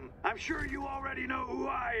 Welcome. I'm sure you already know who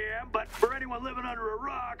I am, but for anyone living under a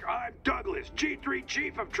rock, I'm Douglas, G3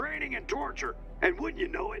 Chief of Training and Torture. And wouldn't you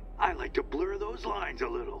know it, I like to blur those lines a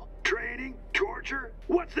little. Training, torture,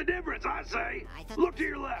 what's the difference, I say? Look to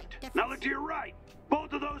your left, now look to your right.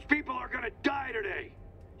 Both of those people are gonna die today.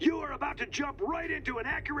 You are about to jump right into an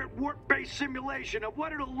accurate warp-based simulation of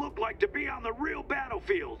what it'll look like to be on the real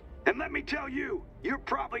battlefield. And let me tell you, you're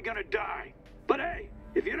probably gonna die. But hey,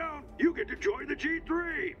 If you don't, you get to join the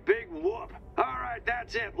G3. Big whoop. All right,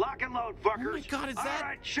 that's it. Lock and load, fuckers. Oh my God, is All that?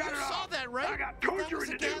 right, shut you it saw off. that, right? I got That torturing was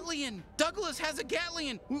a to do. Gatlian. Douglas has a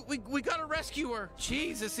Gatlian. We gotta rescue her.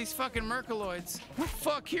 Jesus, these fucking Mercaloids.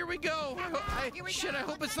 Fuck, here we go. Shit, I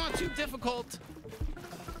hope it's not too difficult.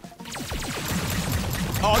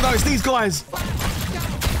 Oh no, it's these guys. I'm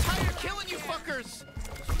tired of killing you fuckers.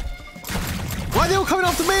 Why are they all coming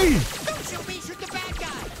after me? Don't shoot me, shoot the bad guy.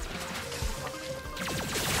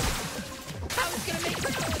 I was gonna make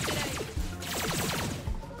Mercaloid today.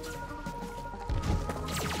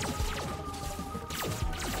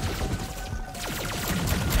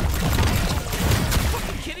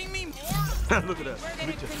 Fucking kidding me? More? Look at us. We're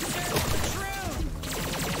gonna conserve the truth.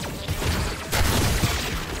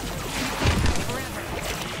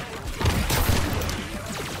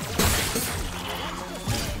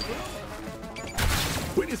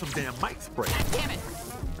 We need some damn mic spray. Damn it.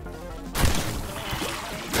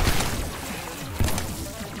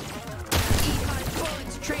 Eat my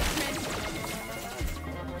bullets, tradesman.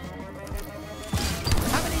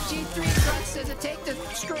 How many G3 trucks does it take to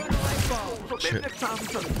screw in a light bulb? Maybe next time we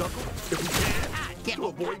try to duckle if we can to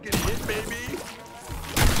avoid getting hit, baby.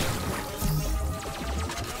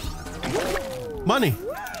 Money.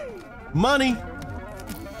 Money.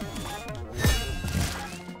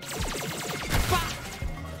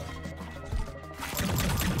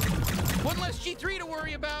 One less G3 to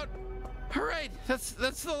worry about. All right, that's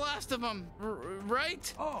the last of them,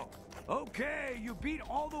 right? Oh, okay. You beat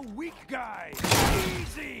all the weak guys.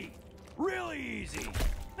 Easy. Really easy.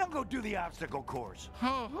 Now go do the obstacle course.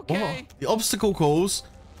 Oh, okay. Oh, the obstacle course.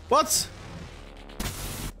 What?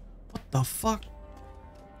 What the fuck?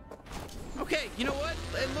 Okay, you know what?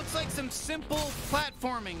 It looks like some simple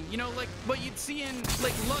platforming. You know, like what you'd see in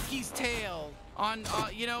like Lucky's Tale on,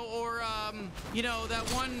 you know, or you know that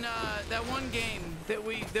one game that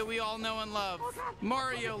we all know and love,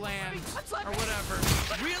 Mario Land or whatever.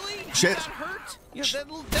 Really? Shit. That hurt? Yeah, that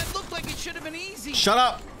looked like it should have been easy. Shut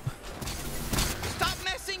up. Stop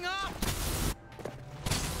messing up.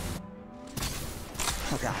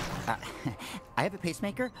 Oh God, I have a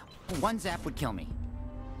pacemaker. One zap would kill me.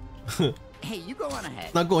 Hey, you go on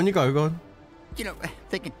ahead. No, go on, you go on. You know,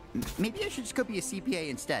 thinking maybe I should just go be a CPA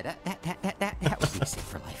instead. That would be safe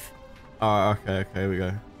for life. Oh, okay, here we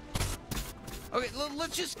go. Okay,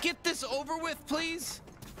 let's just get this over with, please.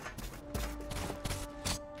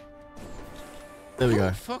 There we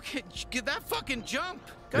go. Fucking get that fucking jump.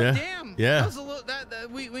 God Yeah, damn. yeah. That was a little,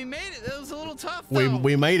 we made it. That was a little tough though.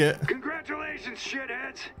 We made it. Congratulations,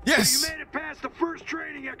 shitheads. Yes. You made it past the first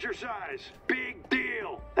training exercise. Big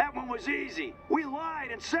deal. That one was easy. We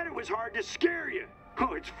lied and said it was hard to scare you.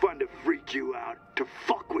 Oh, it's fun to freak you out, to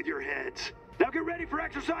fuck with your heads. Now get ready for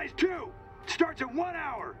exercise 2. It starts in 1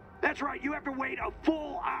 hour. That's right, you have to wait a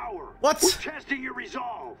full hour. What? We're testing your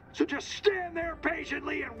resolve. So just stand there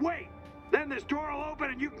patiently and wait. Then this door will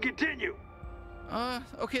open and you can continue.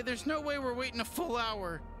 Okay, there's no way we're waiting a full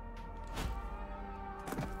hour.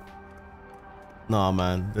 Nah,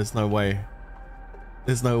 man, there's no way.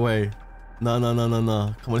 There's no way. No. Come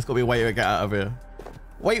on, it's got to be a way to get out of here.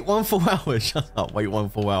 Wait 1 full hour. Shut up. Wait 1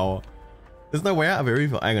 full hour. There's no way out of here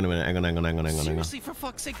either. Hang on a minute. Hang on. Seriously, for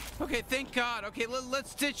fuck's sake. Okay, thank God. Okay,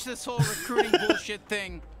 let's ditch this whole recruiting bullshit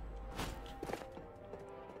thing.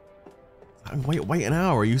 Wait an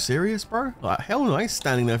hour. Are you serious, bro? Like, hell no, I ain't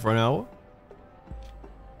standing there for an hour.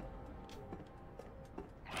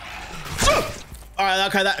 All right,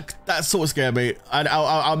 okay, that sort of scared me.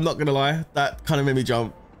 I'm not gonna lie, that kind of made me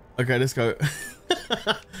jump. Okay, let's go.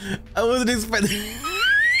 I wasn't expecting.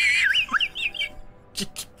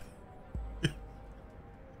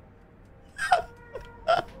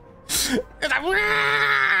 I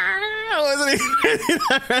wasn't even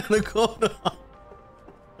around the corner.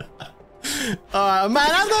 Alright, man,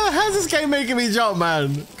 how's this game making me jump,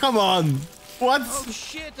 man? Come on. What? Oh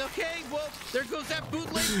shit, okay, well, there goes that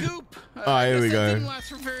bootleg goop. Alright, here we go. That didn't last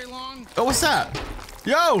for very long. Oh, what's that?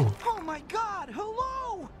 Yo! Oh my God,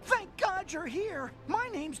 hello! Thank God you're here. My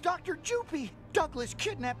name's Dr. Jupy. Douglas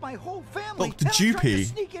kidnapped my whole family. Dr. And I'm trying to Jupy?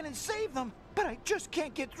 sneak in and save them, but I just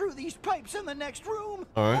can't get through these pipes in the next room.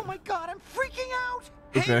 Alright. Oh my God, I'm freaking out.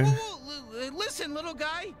 Okay. Hey, whoa, listen, little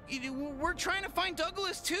guy. We're trying to find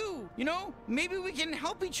Douglas too. You know, maybe we can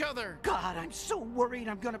help each other. God, I'm so worried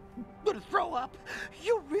I'm gonna throw up.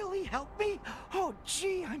 You really helped me? Oh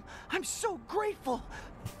gee, I'm so grateful.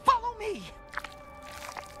 Follow me.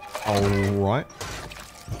 Alright.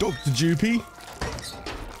 Dr. Jupy.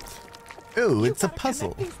 Ooh, it's a Connect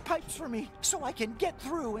puzzle. these pipes pipes for me so I can get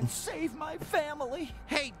through and save my family.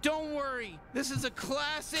 Hey, don't worry. This is a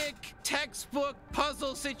classic textbook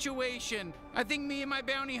puzzle situation. I think me and my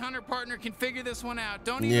bounty hunter partner can figure this one out.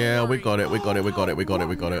 Don't even worry. We got it. We got it. We got it. We got it.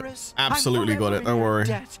 We got it. Absolutely got it. Don't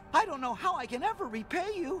worry. I don't know how I can ever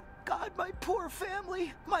repay you. God, my poor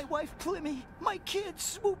family. My wife Plimmy, my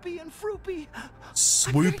kids Swoopy and Froopy.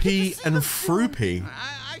 Swoopy and Froopy.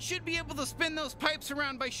 I should be able to spin those pipes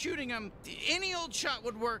around by shooting them. Any old shot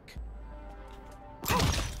would work.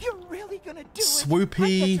 You're really gonna do Swoopy. it?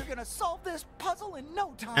 I bet you're gonna solve this puzzle in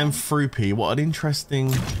no time. And Froopy. What an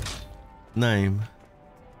interesting name.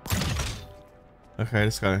 Okay,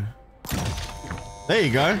 let's go. There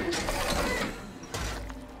you go.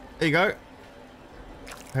 There you go.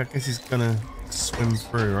 I guess he's gonna swim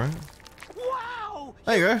through, right? Wow!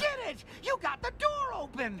 There you go. Did it! You got the door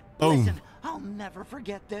open. Boom. Listen, I'll never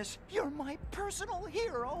forget this. You're my personal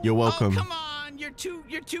hero. You're welcome. Oh, come on. You're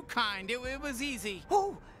too kind. It was easy.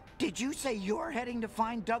 Oh, did you say you're heading to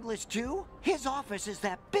find Douglas too? His office is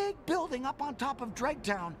that big building up on top of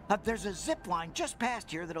Dregtown. There's a zip line just past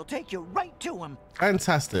here that'll take you right to him.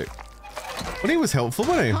 Fantastic. Well, he was helpful,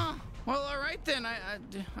 wasn't he? Huh. Well, all right then.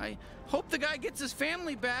 I hope the guy gets his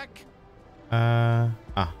family back. Okay.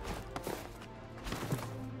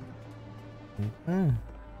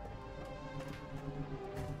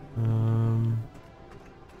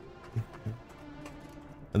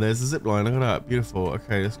 And there's the zip line. Look at that. Beautiful.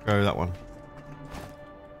 Okay, let's go that one.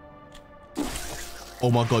 Oh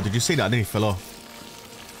my god, did you see that? And then he fell off.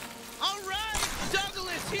 All right,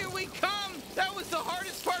 Douglas, here we come. That was the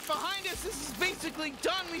hardest part behind us. This is basically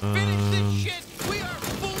done. We finished this shit. We are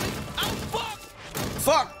fully out.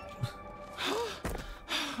 Fuck.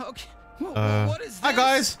 Okay. What is this? Hi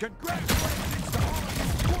guys. Congratulations to all of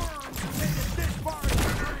you worms who made it this far in the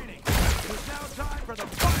training. It is now time for the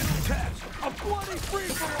final test, a bloody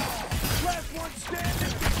free-for-all. Last one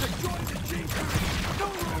standing gets to join the G3. No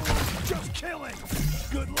rules, just killing.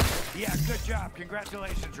 Good luck. Yeah, good job.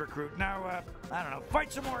 Congratulations, recruit. Now, I don't know,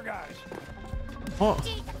 fight some more guys. What?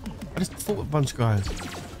 I just fought a bunch of guys.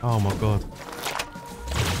 Oh my god.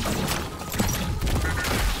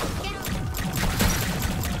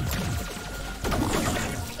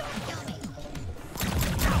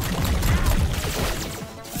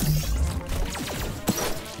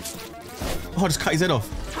 Oh, I just cut his head off.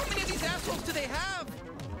 How many of these assholes do they have?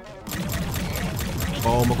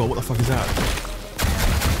 Oh my god, what the fuck is that?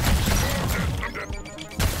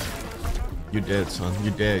 You dead, son.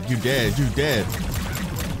 You dead. You dead. You dead.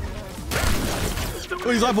 Oh,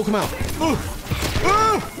 his eyeball come out. Oh.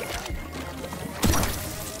 Oh.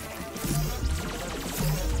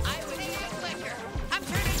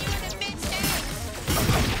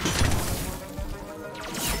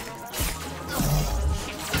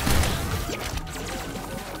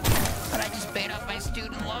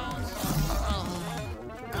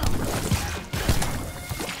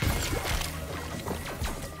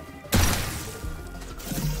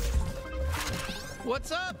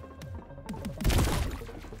 What's up?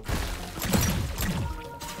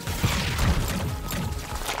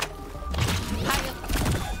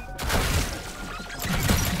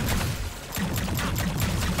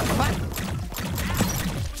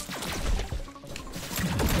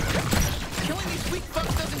 Killing these weak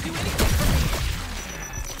fucks doesn't do anything for me.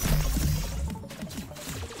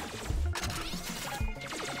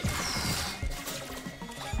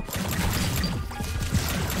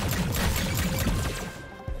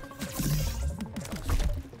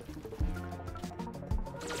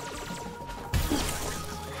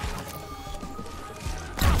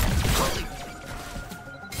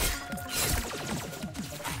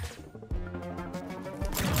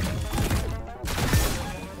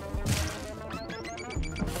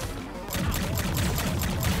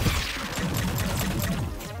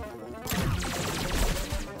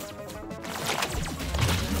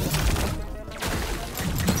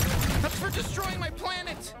 Destroying my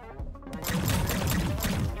planet!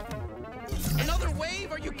 Another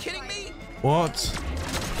wave? Are you kidding me? What?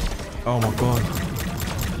 Oh my god.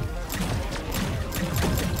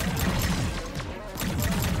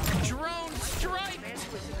 Drone strike!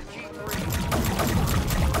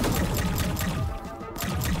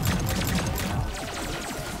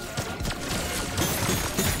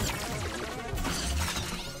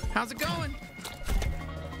 How's it going?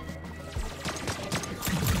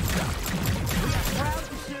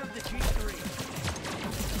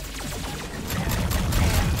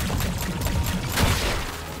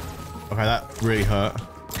 Okay, that really hurt.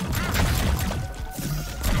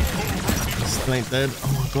 Still ain't dead.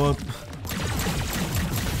 Oh my god.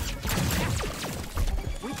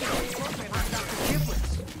 We can look at Dr.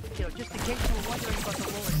 Giblets. Kill in case you were wondering about the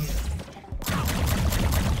roller here.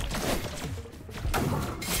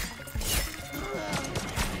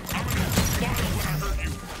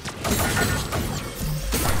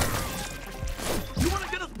 You want to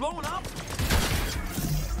get us blown up?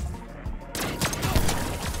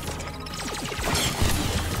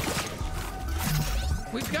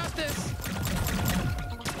 We've got this.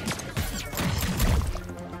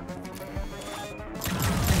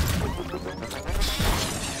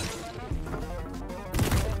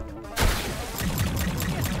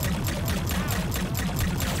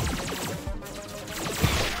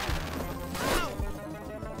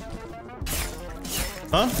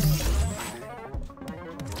 Huh?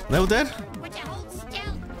 They all dead?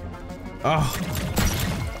 Oh.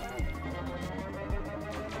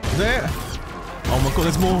 Is that it? Oh my god,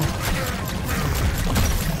 there's more.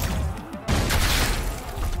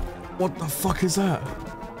 What the fuck is that?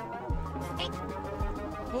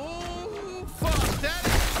 Oh, fuck. That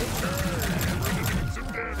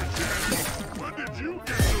When did you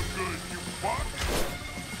get so good, you fuck?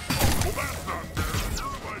 Well, that's not fair.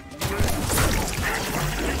 You're like...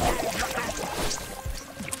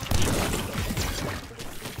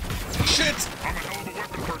 Shit! I'm a hell of a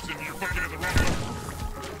weapon person. You're fucking at the wrong level.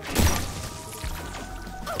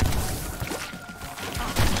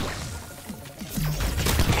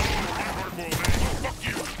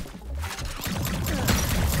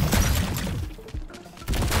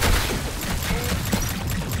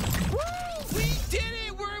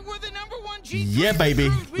 Yeah, baby.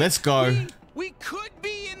 Let's go. We could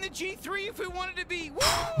be in the G3 if we wanted to be.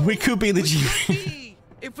 We could be in the G3.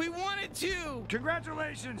 If we wanted to.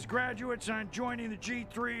 Congratulations, graduates, on joining the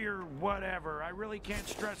G3 or whatever. I really can't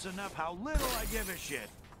stress enough how little I give a shit.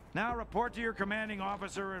 Now report to your commanding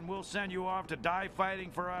officer and we'll send you off to die fighting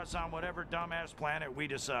for us on whatever dumbass planet we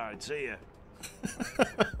decide. See ya.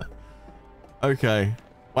 Okay.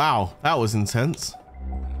 Wow, that was intense.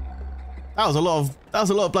 That was a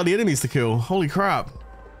lot of bloody enemies to kill. Holy crap.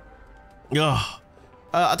 Ugh.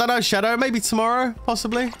 I don't know, Shadow. Maybe tomorrow,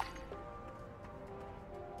 possibly.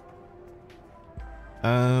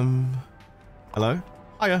 Hello.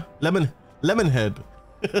 Hiya, Lemonhead.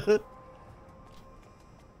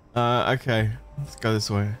 Okay. Let's go this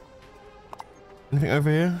way. Anything over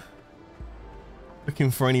here?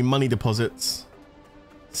 Looking for any money deposits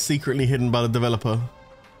secretly hidden by the developer.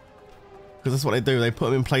 Because that's what they do. They put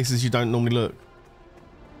them in places you don't normally look.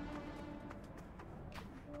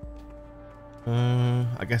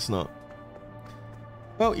 I guess not.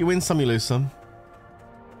 Well, you win some, you lose some.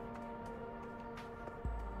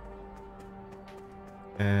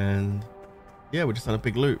 And yeah, we're just on a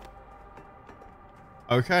big loop.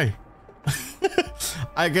 Okay.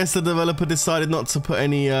 I guess the developer decided not to put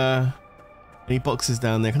any boxes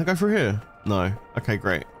down there. Can I go through here? No. Okay,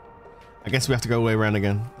 great. I guess we have to go all the way around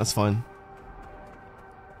again. That's fine.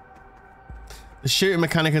 The shooting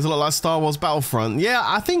mechanic is a lot like Star Wars Battlefront. Yeah,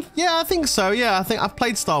 I think so. Yeah, I think I've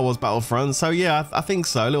played Star Wars Battlefront, so yeah, I think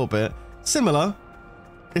so, a little bit. Similar.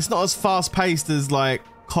 It's not as fast paced as like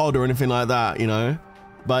COD or anything like that, you know,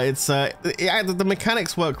 but it's the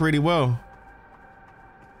mechanics work really well.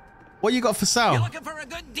 What you got for sale? You looking for a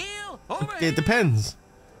good deal? It depends.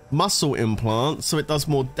 Muscle implant, so it does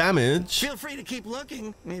more damage. Feel free to keep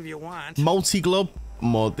looking if you want. Multi-glob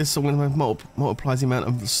mod. This multiplies the amount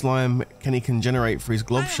of slime Kenny can generate for his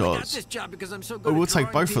glob shots. Got this job because I'm so good We'll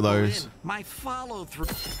take both of those. My follow through.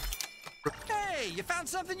 Hey, you found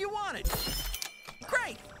something you wanted.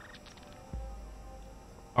 Great.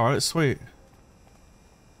 All right, sweet.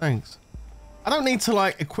 Thanks. I don't need to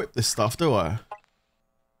like equip this stuff, do I?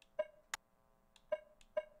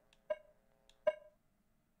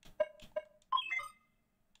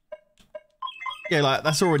 Yeah, like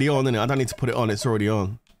that's already on, isn't it? I don't need to put it on. It's already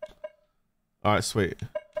on. All right, sweet.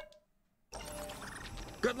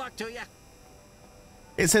 Good luck to you.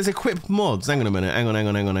 It says equip mods. Hang on a minute. Hang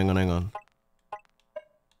on.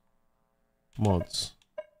 Mods.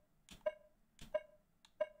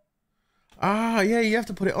 Ah, yeah, you have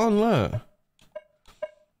to put it on, look.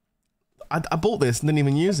 I bought this and didn't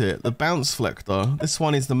even use it. The bounce flector. This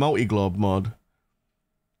one is the multi-glob mod.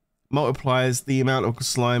 Multiplies the amount of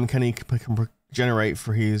slime Kenny can generate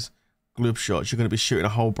for his glob shots. You're going to be shooting a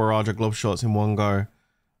whole barrage of glob shots in one go.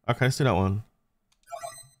 Okay, let's do that one.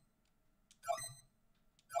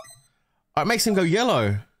 Oh, it makes him go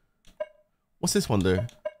yellow. What's this one do?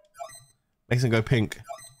 Makes him go pink.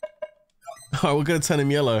 Alright, we're going to turn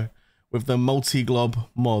him yellow with the multi-glob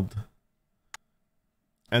mod.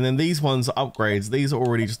 And then these ones are upgrades. These are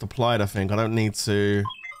already just applied, I think. I don't need to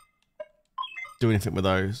do anything with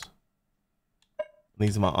those.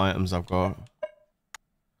 These are my items I've got.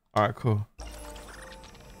 All right, cool.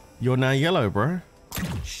 You're now yellow, bro.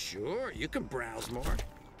 Sure, you can browse more.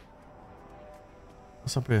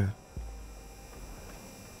 What's up here?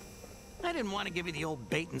 I didn't want to give you the old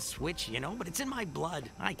bait and switch, you know, but it's in my blood.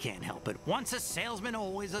 I can't help it. Once a salesman,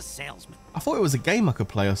 always a salesman. I thought it was a game I could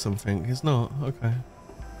play or something. It's not. Okay.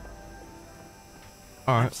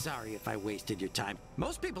 All right. I'm sorry if I wasted your time.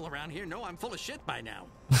 Most people around here know I'm full of shit by now.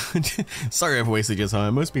 Sorry I've wasted your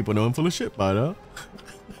time. Most people know I'm full of shit by now.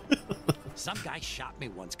 Some guy shot me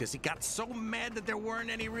once because he got so mad that there weren't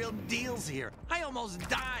any real deals here. I almost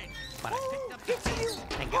died, but I picked up the keys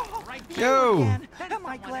and got right back. Yo! Am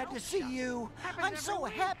I glad to see you? I'm so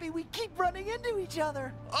happy we keep running into each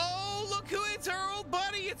other. Oh, look who it's our old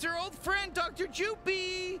buddy. It's our old friend, Dr.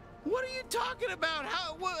 Jupy. What are you talking about?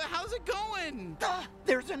 How's it going?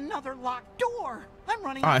 There's another locked door. I'm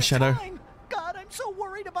running All out right, of Shadow. time. God, I'm so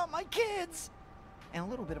worried about my kids. And a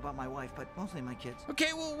little bit about my wife, but mostly my kids.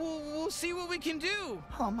 Okay, we'll see what we can do.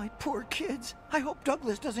 Oh, my poor kids. I hope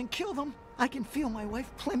Douglas doesn't kill them. I can feel my wife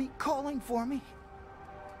Plymmy calling for me.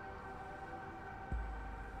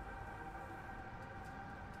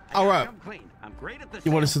 All right. I'm great at this.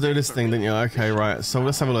 You want us to do this thing, didn't you? Okay, right. So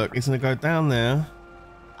let's have a look. It's gonna go down there.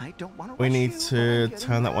 I don't want to. We need to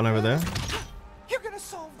turn that one over there. You're gonna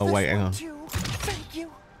solve Oh wait, hang on. too. Thank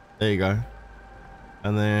you. There you go.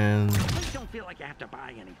 And then Please don't feel like you have to buy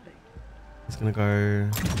anything. it's gonna go.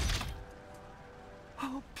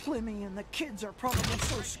 Oh, Plymmy and the kids are probably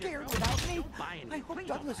so scared without me. I hope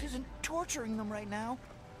Douglas isn't torturing them right now.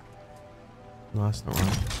 No, that's not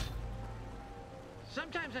right.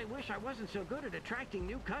 Sometimes I wish I wasn't so good at attracting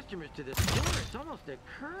new customers to this store. It's almost a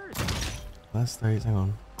curse. That stays. Hang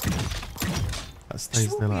on. That stays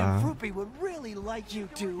there Swoopy like and that. Froopy would really like you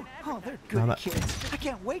two. Oh, they're No, good that- kids. I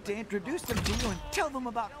can't wait to introduce them to you and tell them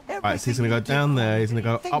about everything. Alright, so he's gonna go down there. He's gonna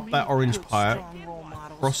go up that orange pipe,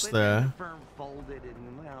 cross there,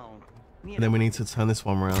 and then we need to turn this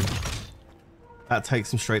one around. That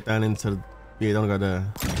takes him straight down into. Yeah, you don't go there.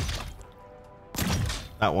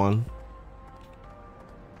 That one.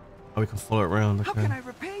 Oh, we can follow it around. How Okay. can I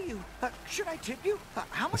repay you? Should I tip you?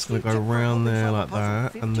 How much It's do gonna you go tip for a around puzzle there solver like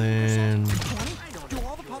puzzle? that, and then 20? Do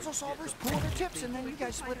all the puzzle solvers pool their tips and then you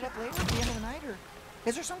guys split it up later at the end of the night? Or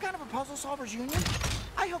is there some kind of a puzzle solvers union?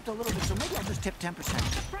 I helped a little bit, so maybe I'll just tip 10%.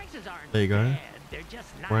 The prices aren't there you go. bad. They're just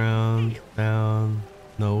not Round, down,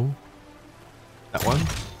 no. That one.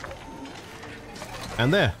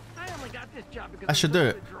 And there. I only got this job because That should do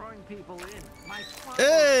it. drawing people in. My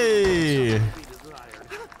Hey!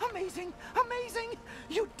 Amazing! Amazing!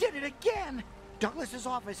 You did it again! Douglas's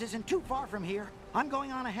office isn't too far from here. I'm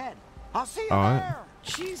going on ahead. I'll see you All right. there.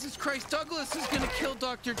 Jesus Christ, Douglas is gonna kill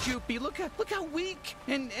Dr. Jupy. Look how weak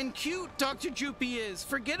and cute Dr. Jupy is.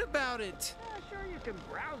 Forget about it. Sure, you can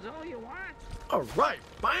browse all you want. All right,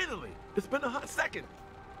 finally. It's been a hot second.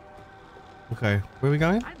 Okay, where are we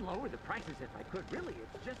going? I'd lower the prices if I could. Really,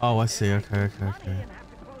 it's just. Oh, I see. Okay, okay, okay. and have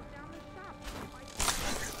to close down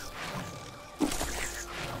the shop.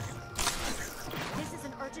 This is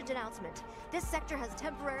an urgent announcement. This sector has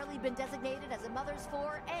temporarily been designated as a mother's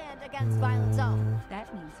for and against violence zone.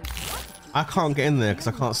 That means I can't get in there because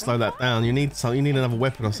I can't slow that down. You need some. You need another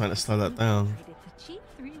weapon or something to slow that down. it's a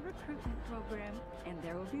G3 recruitment program, and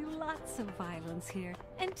there will be lots of violence here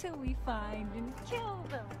until we find and kill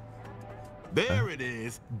them. There it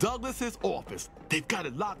is, Douglas's office. They've got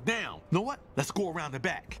it locked down. Know what? Let's go around the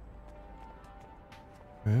back.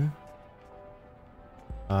 Okay.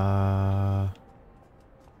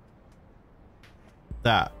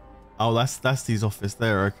 That. Oh, that's his office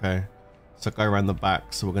there. Okay. So go around the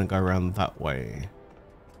back. So we're gonna go around that way.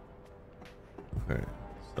 Okay.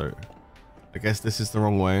 So I guess this is the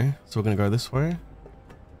wrong way. So we're gonna go this way.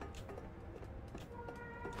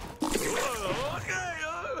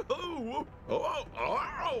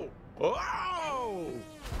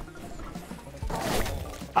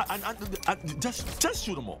 Just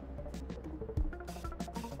shoot them all.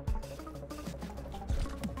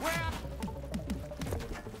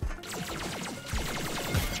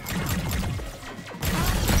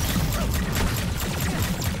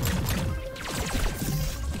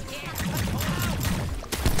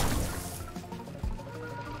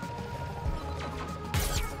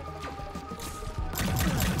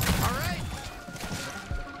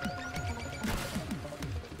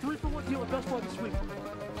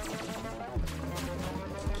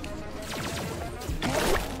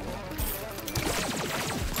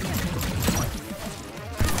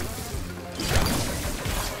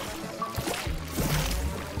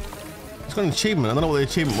 It's got an achievement. I don't know what the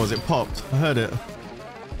achievement was. It popped. I heard it.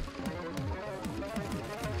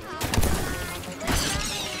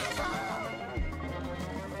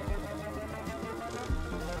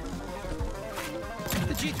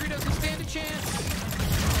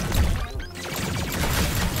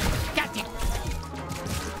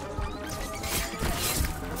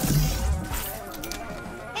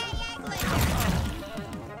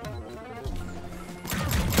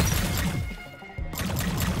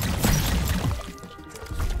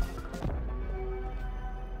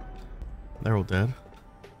 They're all dead.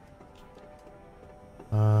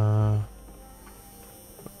 I'm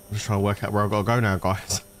just trying to work out where I've got to go now,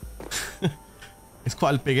 guys. It's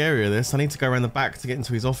quite a big area, this. I need to go around the back to get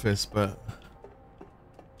into his office, but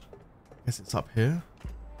I guess it's up here.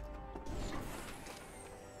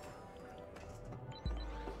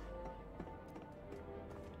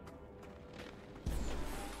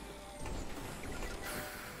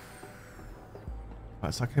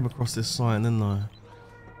 Right, so I came across this sign, didn't I?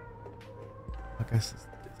 I guess it's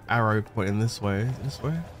arrow pointing this way. Is it this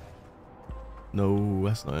way? No,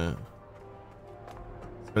 that's not it.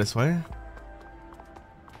 Let's go this way.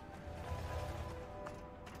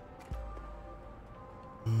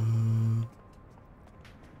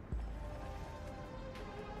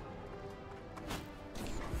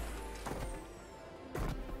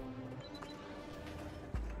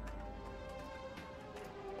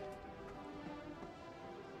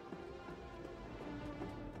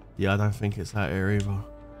 Yeah, I don't think it's that here either.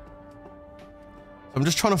 I'm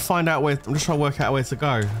just trying to find out where. I'm just trying to work out where to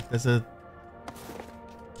go. There's a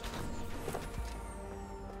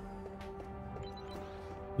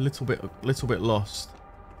little bit lost.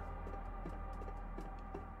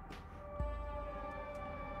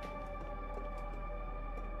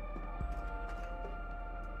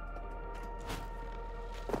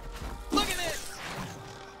 Look at this.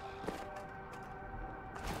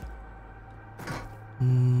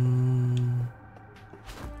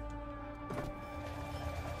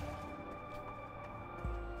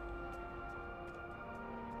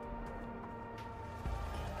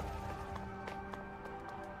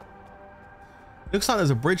 Looks like there's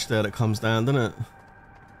a bridge there that comes down, doesn't it?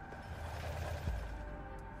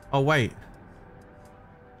 Oh, wait.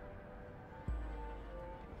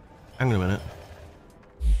 Hang on a minute.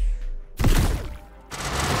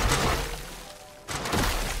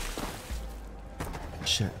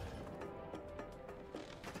 Shit.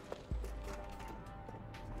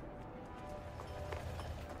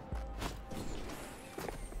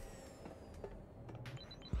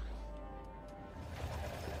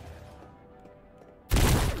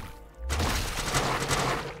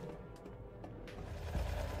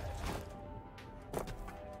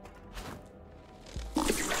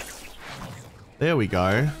 There we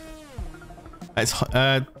go. It's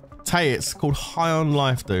Tay, it's called High on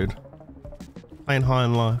Life, dude. Playing High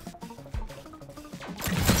on Life.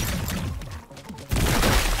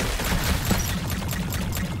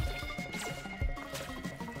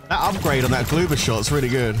 That upgrade on that Gloober shot's really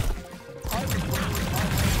good.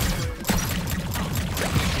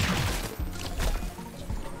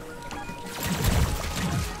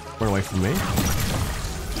 Run away from me.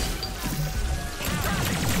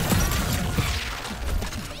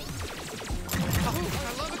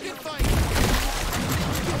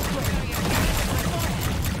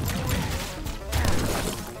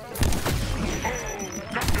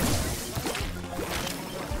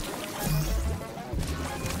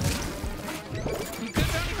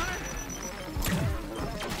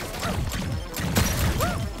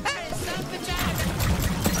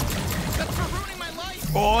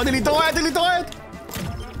 Oh, nearly died, nearly died!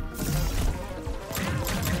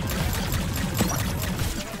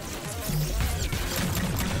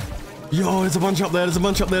 Yo, there's a bunch up there, there's a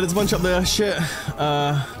bunch up there, there's a bunch up there, shit. Too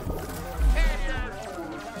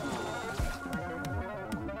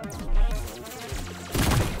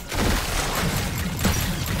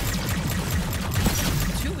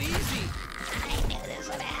easy. I knew this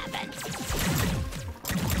would happen.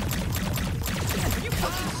 Are you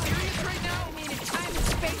fucking serious right now? I mean, it's time and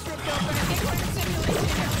space ripped open. I think we're in a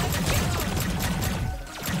simulation now.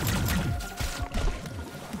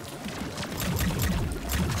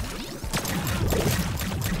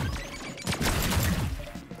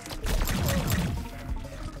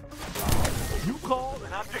 You called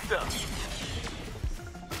and I picked up.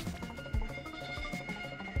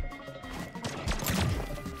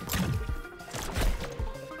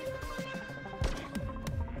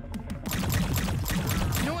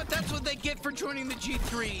 You know what? That's what they get for joining the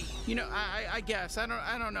G3. You know, I guess. I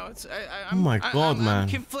don't know. It's Oh my God, man. I'm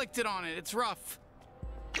conflicted on it. It's rough.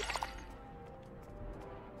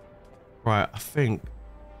 Right, I think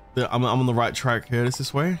that I'm on the right track here. Is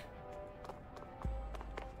this way?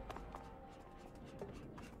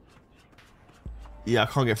 Yeah, I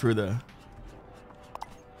can't get through there.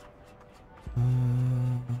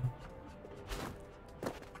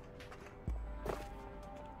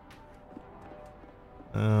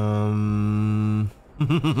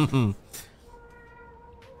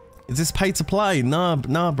 Is this pay to play? Nah,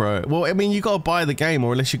 bro. Well, I mean, you gotta buy the game,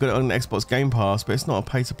 or unless you got it on Xbox Game Pass, but it's not a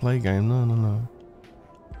pay to play game. No.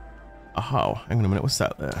 Oh, hang on a minute. What's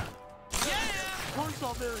that there? Yeah! Of course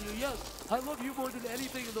I'll marry you, yes. I love you more than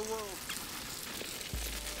anything in the world.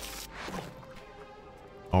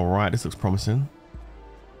 All right, this looks promising.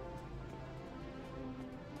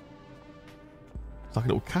 It's like a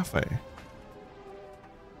little cafe.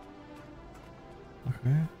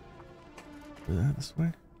 Okay. Is that this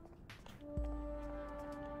way?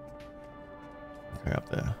 Okay, up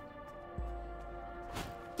there.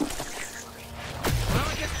 Well,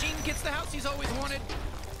 I guess Gene gets the house he's always wanted.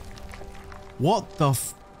 What the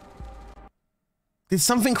f... Did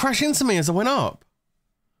something crash into me as I went up?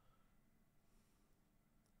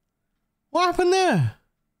 What happened there?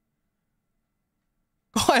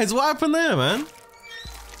 Guys, what happened there, man?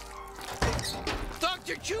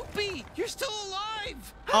 Dr. Choopy, you're still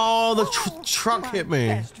alive! Oh, the truck hit me.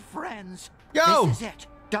 Best friends. Yo! This is it.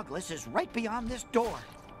 Douglas is right beyond this door.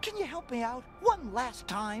 Can you help me out one last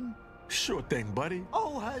time? Sure thing, buddy.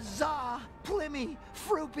 Oh, huzzah! Plimmy,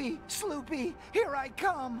 Froopy, Sloopy, here I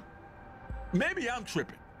come. Maybe I'm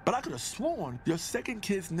tripping, but I could have sworn your second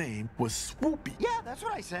kid's name was Swoopy. Yeah, that's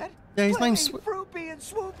what I said. Yeah, his name's Froopy and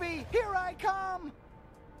Swoopy, here I come.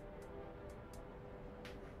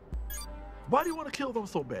 Why do you want to kill them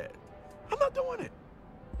so bad? I'm not doing it.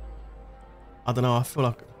 I don't know, I feel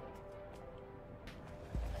like...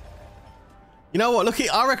 You know what, look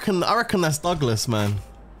at... I reckon that's Douglas, man.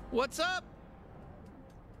 What's up?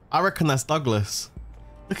 I reckon that's Douglas.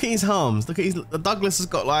 Look at his arms. Look at his... Douglas has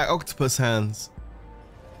got like octopus hands.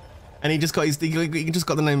 And he just got his... He just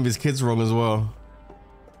got the name of his kids wrong as well.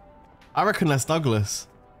 I reckon that's Douglas.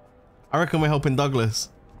 I reckon we're helping Douglas.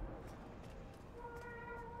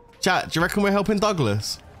 Chat, do you reckon we're helping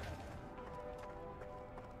Douglas?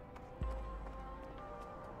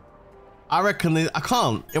 I reckon I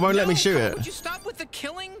can't. It won't let me shoot it. Would you stop with the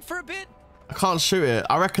killing for a bit? I can't shoot it.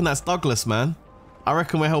 I reckon that's Douglas, man. I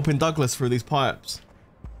reckon we're helping Douglas through these pipes.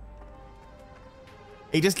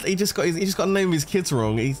 He just got the name of his kids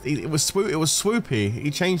wrong. It was Swoopy.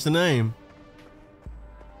 He changed the name.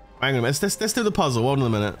 Hang on a minute. Let's do the puzzle. Hold on a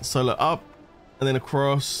minute. So look up and then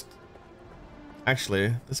across.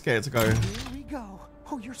 Actually, let's get it to go. Here we go.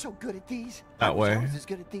 Oh, you're so good at these. That way. I was as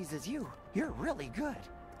good at these as you. You're really good.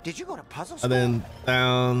 Did you go to puzzle school? And then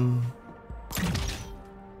down,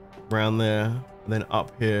 around there, and then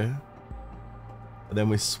up here. And then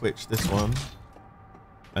we switch this one,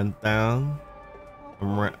 and down,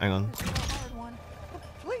 and right. Hang on. This is a hard one.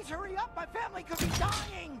 Please hurry up. My family could be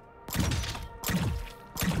dying.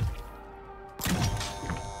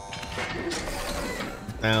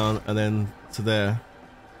 Down, and then to there.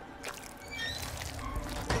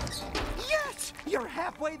 Yes! You're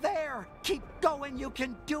halfway there! Keep going, you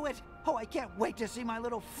can do it! Oh, I can't wait to see my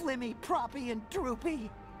little Flimmy, Proppy, and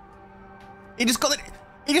Droopy! He just got it.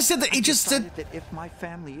 He just said that. He just said that if my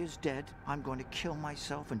family is dead, I'm going to kill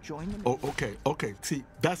myself and join them. Oh, okay. See,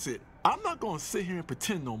 that's it. I'm not gonna sit here and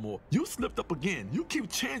pretend no more. You slipped up again. You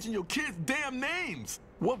keep changing your kids' damn names.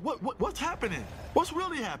 What's happening? What's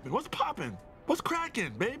really happening? What's popping? What's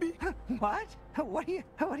cracking, baby? What? What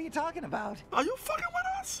are you talking about? Are you fucking with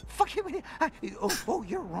us? Fucking with oh,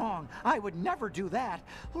 you're wrong. I would never do that.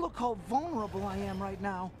 Look how vulnerable I am right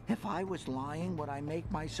now. If I was lying, would I make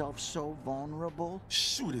myself so vulnerable?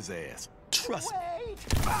 Shoot his ass. Trust me. Wait!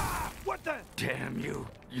 Ah! What the? Damn you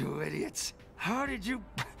idiots. How did you...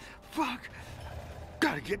 Fuck.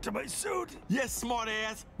 Gotta get to my suit. Yes, smart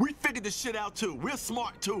ass. We figured this shit out too. We're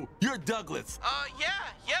smart too. You're Douglas.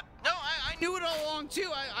 Yep. No, I knew it all along too.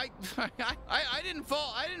 I didn't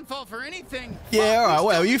fall. I didn't fall for anything. Yeah, all right.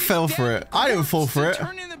 Well, you fell for it. I didn't fall for it.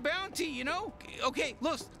 Turn in the bounty, you know. Okay,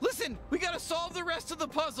 listen. We gotta solve the rest of the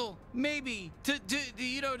puzzle. Maybe to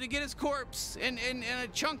get his corpse and a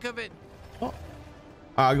chunk of it. What?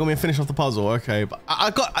 Alright, got me to finish off the puzzle. Okay, but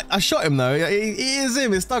I shot him though. It is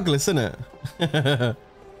him. It's Douglas, isn't it?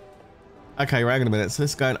 Okay, right, hang on a minute. So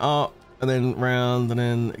this is going up and then round and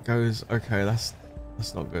then it goes. Okay, that's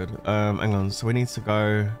not good. Hang on. So we need to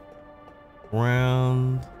go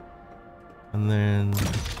round and then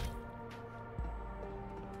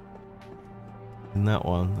in that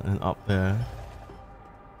one and up there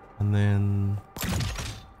and then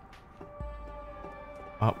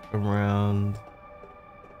up and round.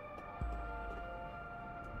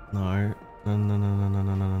 No.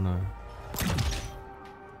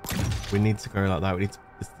 We need to go like that. We need to,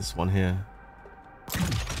 it's this one here.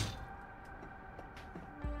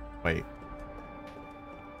 Wait.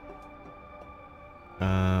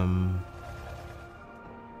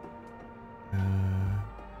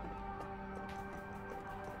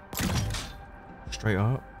 Straight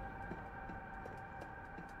up.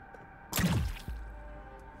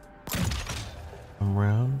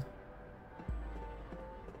 Around.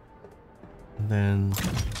 And then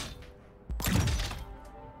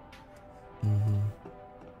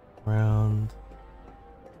round.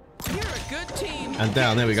 You're a good team. And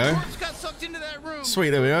down. There we go. Got sucked into that room.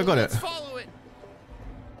 Sweet. There we go. I got it. Let's follow it.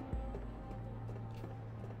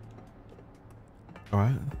 All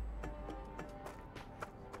right.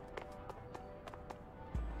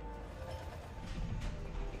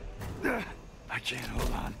 I can't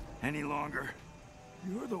hold on any longer.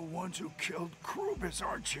 You're the ones who killed Krubis,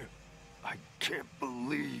 aren't you? I can't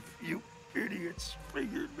believe you idiots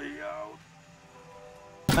figured me out.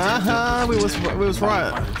 We was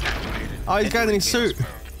right. Oh, he's going in his suit.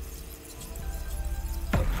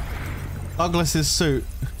 Douglas's suit.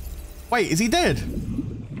 Wait, is he dead?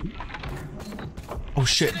 Oh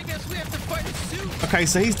shit. I guess we have to fight a suit. Okay,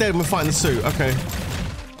 so he's dead and we're fighting the suit. Okay.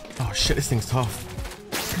 Oh shit, this thing's tough.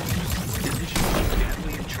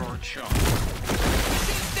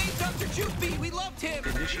 We loved him.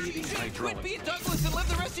 You should quit being Douglas and live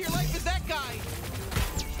the rest of your life as that guy.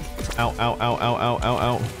 Ow, ow, ow, ow, ow, ow,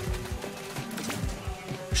 ow.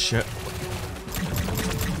 Shit.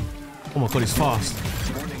 Oh my god, he's fast.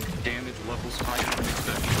 Warning, damage levels higher than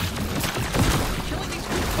expected. Killing these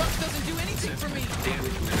fucks doesn't do anything for me.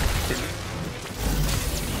 Damage minimum.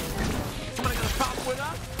 Somebody gonna pop with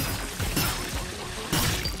us?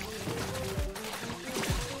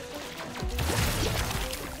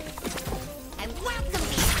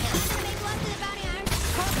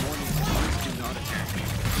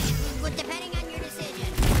 Depending on your decision.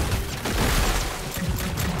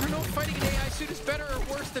 I don't know if fighting an AI suit is better or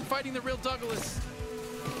worse than fighting the real Douglas.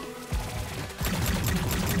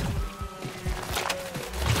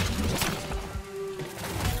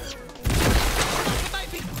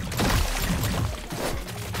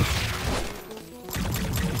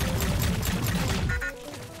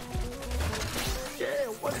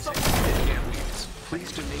 Yeah, what's up?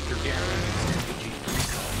 Please donate your gas to the G3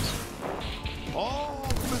 cause. Oh,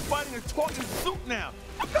 we've been fighting a talking suit now.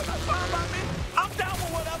 You got that fine by me? I'm down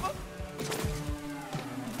with whatever.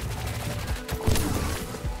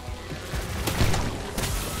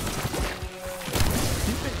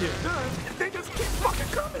 You think they're done? They just keep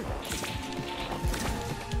fucking coming.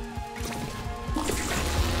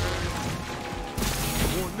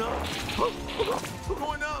 Going up. We're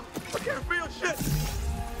going up. I can't feel shit.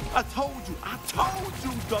 I told you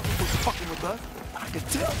Douglas was fucking with us. I could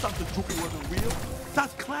tell something droopy wasn't real.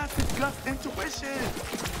 That's classic Gus intuition.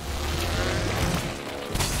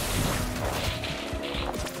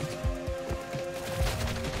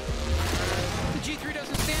 The G3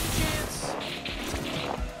 doesn't stand a chance.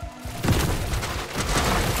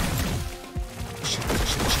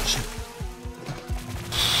 Shit.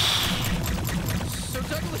 So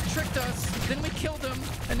Douglas tricked us, then we killed him,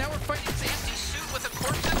 and now we're fighting this empty suit with a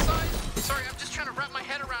corpse inside? Sorry, I'm just trying to wrap my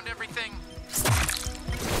head around everything.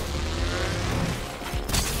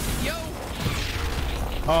 Yo!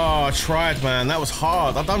 Oh, I tried, man. That was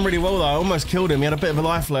hard. I've done really well, though. I almost killed him. He had a bit of a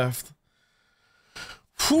life left.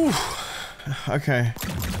 Whew. Okay.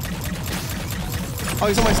 Oh,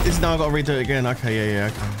 he's almost... It's now I've got to redo it again. Okay,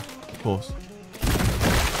 yeah, okay. Of course.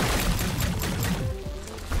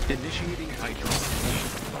 Initiating hydro.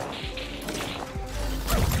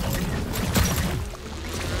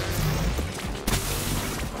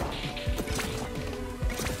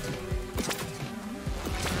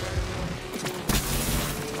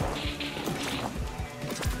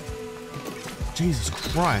 Jesus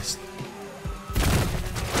Christ.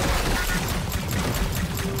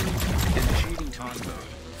 Initiating taunt mode.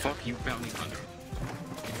 Fuck you, bounty hunter.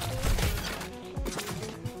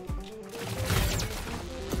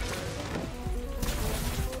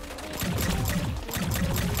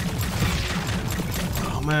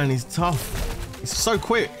 Oh man, he's tough. He's so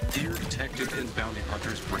quick. Fear detected in bounty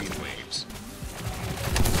hunter's brainwaves.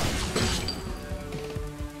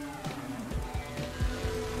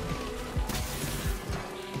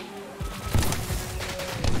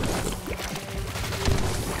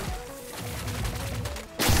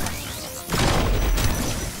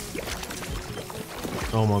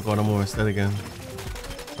 Oh my god, I'm almost dead again.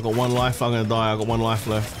 I got one life, I'm gonna die. I got one life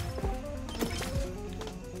left.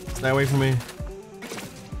 Stay away from me.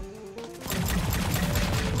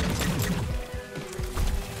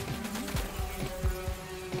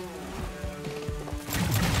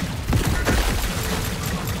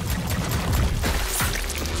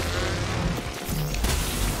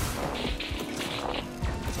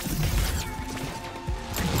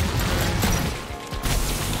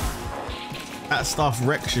 That stuff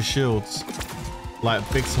wrecks your shields, like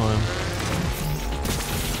big time.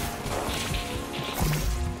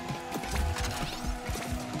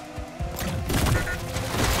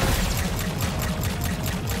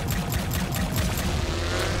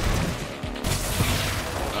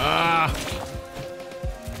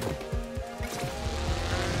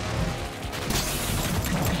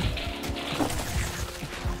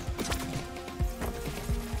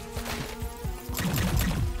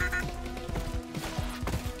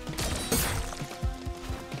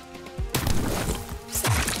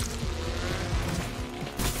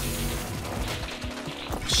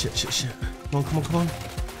 Come on, come on, come on.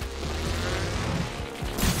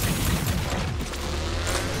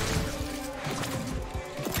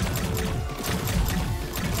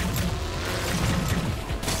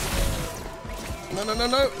 No, no, no,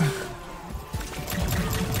 no.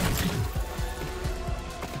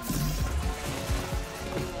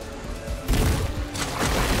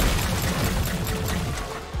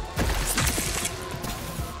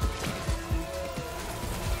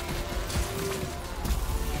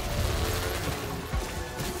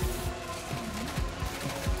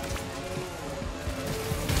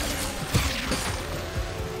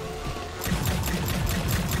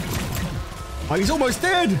 Oh, he's almost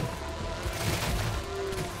dead.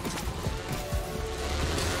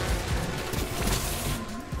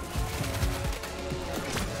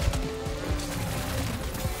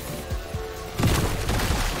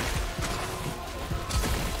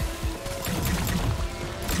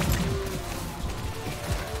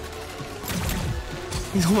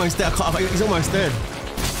 He's almost dead. He's almost dead.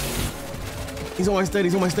 He's almost dead.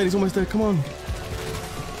 He's almost dead. He's almost dead. Come on.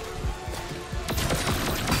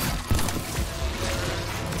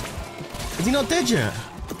 Is he not dead yet?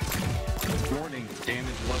 Warning, damage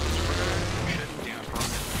levels shutting down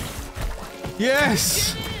permanently.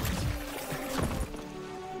 Yes!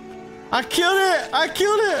 I killed it! I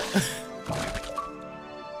killed it!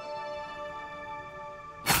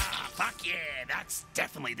 Fuck yeah, that's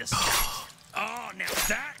definitely the stuff. Oh, now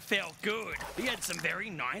that felt good. He had some very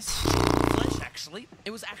nice flesh, actually. It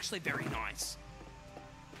was actually very nice.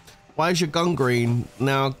 Why is your gun green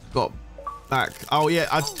now got back? Oh yeah,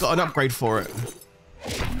 I got an upgrade for it.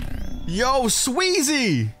 Yo,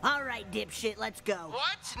 Sweezy! Alright, dipshit, let's go.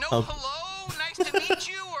 What? No hello? Nice to meet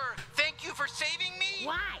you, or thank you for saving me?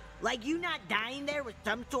 Why? Like you not dying there was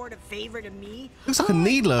some sort of favor to me? Looks like a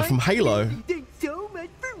needler from Halo. Thanks so much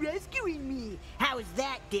for rescuing me. How is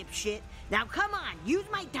that, dipshit? Now come on, use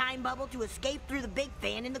my time bubble to escape through the big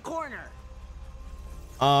fan in the corner.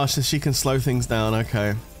 Ah, so she can slow things down,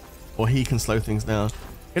 okay. Or he can slow things down.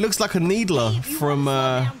 It looks like a needler from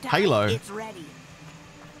Halo. It's ready.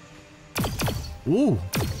 Ooh.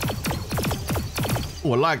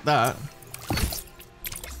 Ooh, I like that.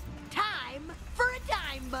 Time for a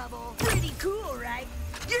time bubble. Pretty cool, right?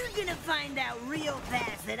 You're gonna find out real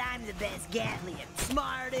fast that I'm the best Gatlian.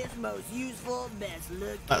 Smartest, most useful, best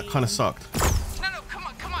looking. That kind of sucked. No, come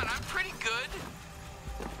on, I'm pretty good.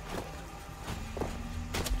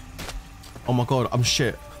 Oh my god, I'm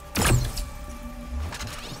shit.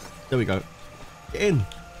 There we go. Get in.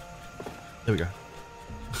 There we go.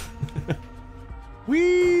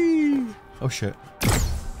 Whee! Oh shit.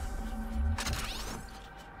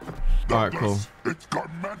 Alright, cool. It's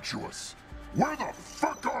gargantuous. Where the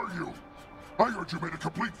fuck are you? I heard you made a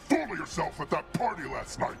complete fool of yourself at that party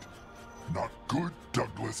last night. Not good,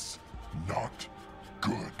 Douglas. Not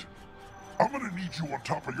good. I'm gonna need you on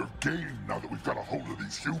top of your game now that we've got a hold of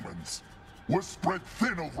these humans. We're spread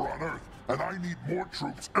thin over on Earth, and I need more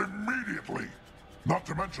troops immediately. Not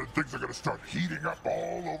to mention, things are gonna start heating up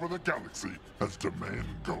all over the galaxy as demand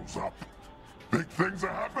goes up. Big things are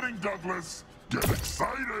happening, Douglas. Get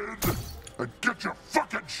excited and get your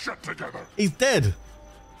fucking shit together. He's dead.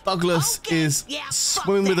 Douglas is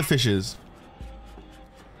swimming with the fishes.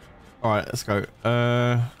 Alright, let's go.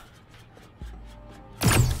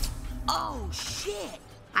 Oh shit!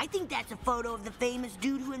 I think that's a photo of the famous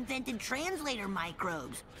dude who invented translator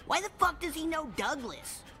microbes. Why the fuck does he know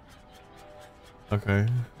Douglas? Okay.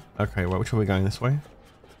 Okay, well, which way are we going? This way?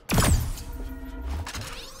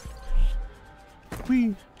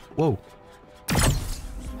 Whee! Whoa.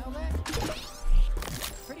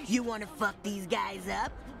 You wanna fuck these guys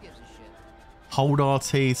up? Hold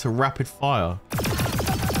RT to rapid fire.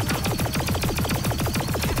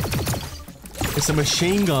 It's a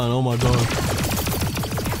machine gun, oh my god.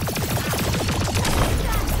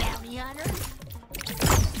 Bounty hunter?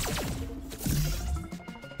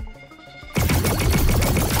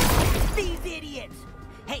 These idiots!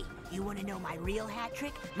 Hey, you wanna know my real hat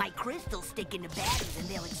trick? My crystals stick into baddies and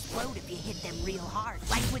they'll explode if you hit them real hard.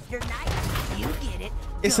 Like with your knife. You get it.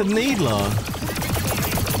 It's a needler.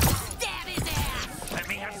 Stab his ass! Let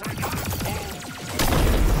me have some.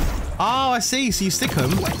 Oh, I see. So you stick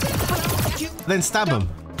them, then stab them.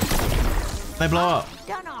 They blow up.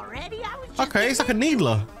 Done already? I was just Okay, it's like a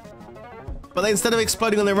needler. But then instead of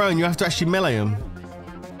exploding on their own, you have to actually melee them.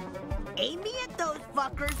 aim me at those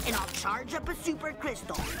fuckers and I'll charge up a super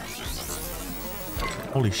crystal.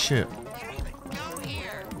 Holy shit.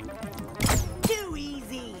 Too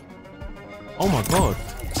easy. Oh my god.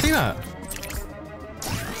 See that?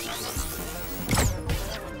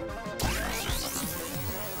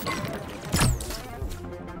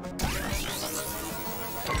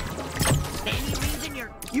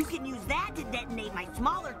 detonate my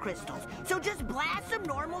smaller crystals. So just blast some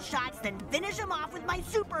normal shots, then finish them off with my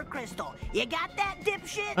super crystal. You got that,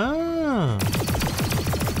 dipshit? Ah.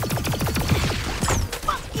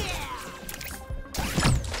 Fuck yeah!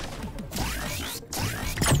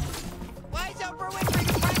 Why is Oprah Winfrey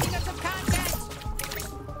depriving us of content?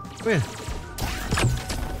 Where?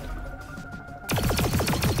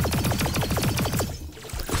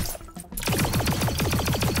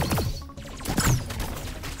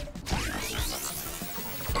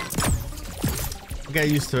 Get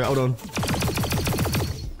used to it. Hold on.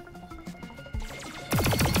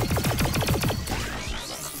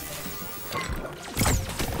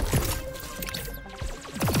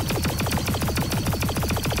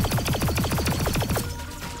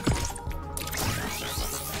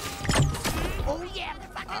 Oh yeah.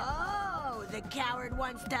 Oh, the coward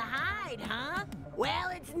wants to hide, huh?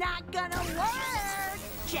 Well, it's not gonna work.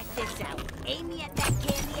 Check this out. Aim me at that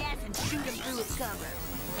candy ass and shoot him through his cover.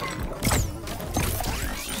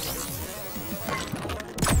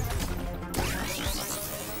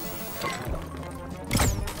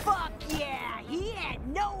 Fuck yeah! He had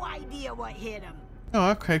no idea what hit him. Oh,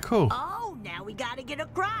 okay, cool. Oh, now we gotta get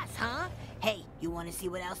across, huh? Hey, you wanna see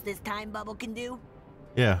what else this time bubble can do?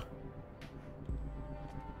 Yeah.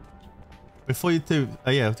 Before you do,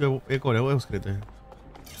 yeah, go on. What else can it do?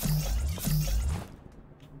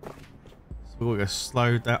 So we're gonna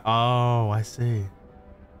slow down. Oh, I see.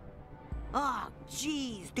 Oh,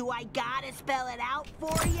 jeez, do I gotta spell it out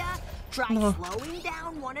for ya? Try slowing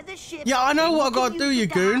down one of the ships. Yeah, I know what I gotta do, you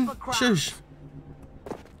goon. across. Shush.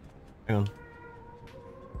 Hang on.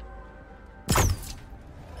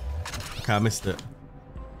 Okay, I missed it.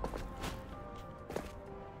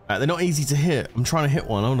 They're not easy to hit. I'm trying to hit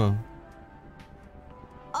one. Hold on.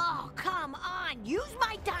 Oh, come on. Use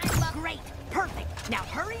my time bubble. Great. Perfect. Now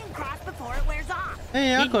hurry and cross before it wears off.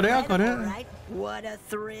 Hey, I got it. I got it. Right? What a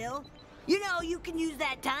thrill. You know, you can use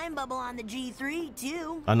that time bubble on the G3,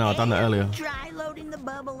 too. I know. I've done that earlier. Try loading the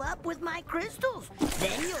bubble up with my crystals.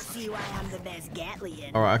 Then you'll see why I'm the best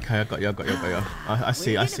Gatlian. All right. Okay. I got you. I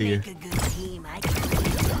see. I see you. Make a good team, I can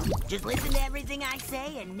see. Just listen to everything I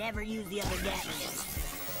say and never use the other Gatlians.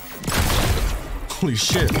 Holy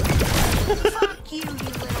shit. Fuck you, you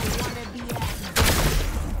little wannabe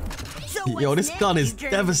ass. So Yo, this gun is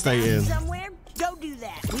devastating. Somewhere? Go do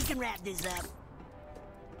that. We can wrap this up.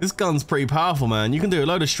 This gun's pretty powerful, man. You can do a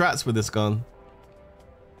load of strats with this gun.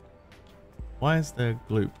 Why is there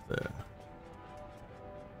gloop there?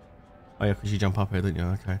 Oh yeah, because you jump up here, didn't you?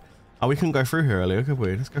 Okay. Oh, we couldn't go through here earlier, could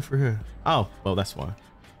we? Let's go through here. Oh, well, that's why.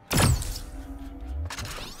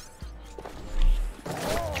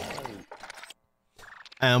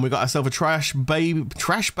 And we got ourselves a trash bag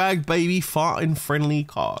baby farting friendly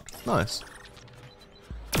card. Nice.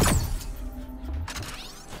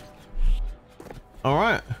 All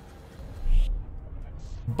right.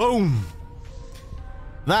 Boom.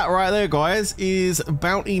 That right there, guys, is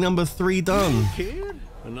bounty number 3 done. Kid,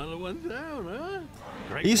 another one down, huh?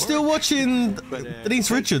 Are you still watching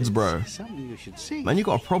Denise Richards, bro? Something you should see. Man, you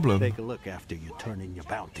got a problem. Take a look after you turn in your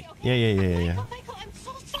bounty. Yeah. Oh my god, I'm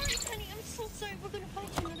so sorry, honey. I'm so sorry. We're gonna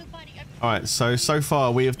find another body. All right, so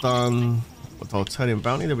far we have done what's our turn in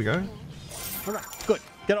bounty. There we go. All right, good.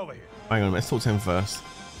 Get over here. Hang on, let's talk to him first.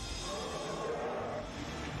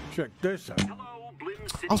 Check this out.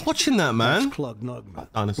 I was watching that, man. That's Clug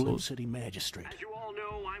Nugma, Dinosaurs. Bloom City Magistrate. As you all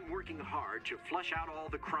know, I'm working hard to flush out all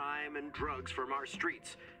the crime and drugs from our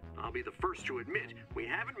streets. I'll be the first to admit we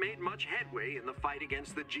haven't made much headway in the fight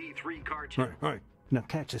against the G3 cartel. Right. Now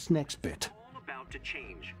catch this next bit. All about to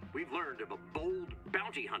change. We've learned of a bold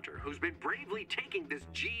bounty hunter who's been bravely taking this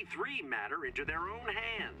G3 matter into their own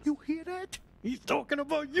hands. You hear that? He's talking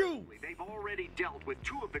about you. They've already dealt with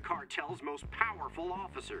 2 of the cartel's most powerful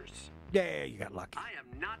officers. Yeah, you got lucky. I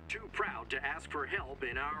am not too proud to ask for help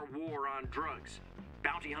in our war on drugs.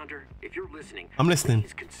 Bounty Hunter, if you're listening, I'm listening.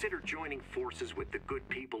 Please consider joining forces with the good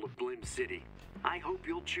people of Blim City. I hope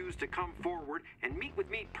you'll choose to come forward and meet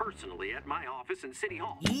with me personally at my office in City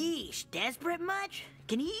Hall. Yeesh, desperate much?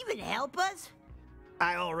 Can he even help us?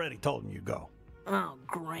 I already told him you go. Oh,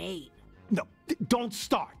 great. No, don't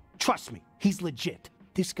start. Trust me, he's legit.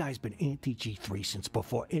 This guy's been anti-G3 since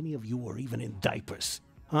before any of you were even in diapers.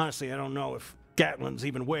 Honestly, I don't know if Gatlins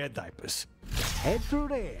even wear diapers. Head through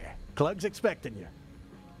there. Clug's expecting you.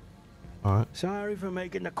 All right. Sorry for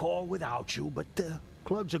making the call without you, but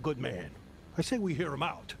Clug's a good man. I say we hear him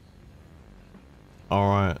out. All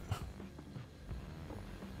right.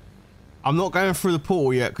 I'm not going through the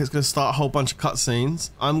portal yet because it's going to start a whole bunch of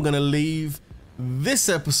cutscenes. I'm going to leave this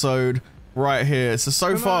episode right here.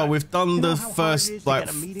 So far we've done the first, like,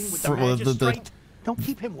 Don't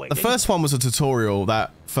keep him waiting. The first one was a tutorial.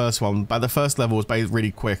 That first one, but the first level was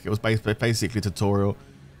really quick. It was basically a tutorial.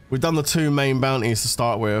 We've done the 2 main bounties to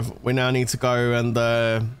start with. We now need to go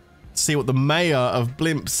and see what the mayor of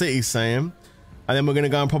Blimp City's saying. And then we're going to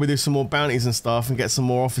go and probably do some more bounties and stuff and get some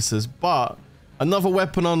more officers. But another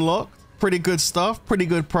weapon unlocked. Pretty good stuff. Pretty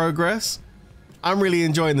good progress. I'm really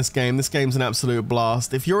enjoying this game. This game's an absolute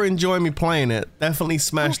blast. If you're enjoying me playing it, definitely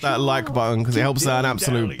smash that like button because it helps out an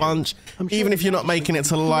absolute bunch. Even if you're not making it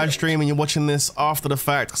to the live stream and you're watching this after the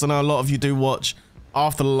fact, because I know a lot of you do watch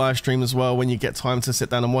after the live stream as well when you get time to sit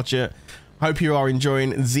down and watch it. Hope you are enjoying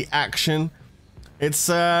the action. It's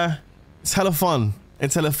hella fun.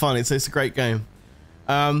 It's hella fun. It's a great game.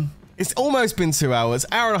 It's almost been 2 hours,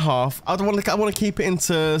 hour and a half. I want to keep it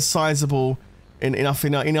into sizable. Enough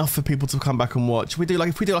for people to come back and watch. If we do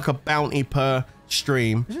like a bounty per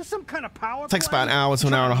stream. Is this some kind of power? Takes about an hour to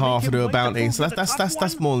an hour and a half to do a bounty, so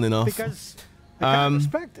that's more than enough. Because I can't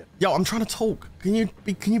respect it. Yo, I'm trying to talk. Can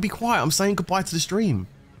you be quiet? I'm saying goodbye to the stream.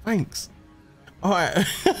 Thanks. All right,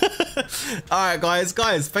 all right,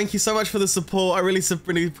 guys. Thank you so much for the support. I really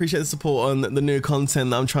appreciate the support on the new content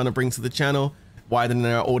that I'm trying to bring to the channel, widening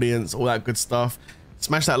our audience, all that good stuff.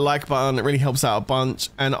 Smash that like button, it really helps out a bunch,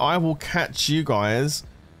 and I will catch you guys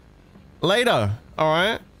later, all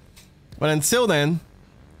right? But until then,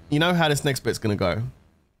 you know how this next bit's gonna go.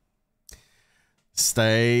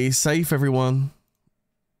 Stay safe, everyone.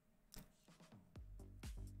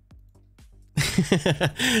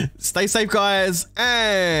 Stay safe, guys,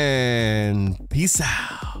 and peace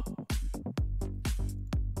out.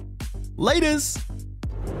 Laters.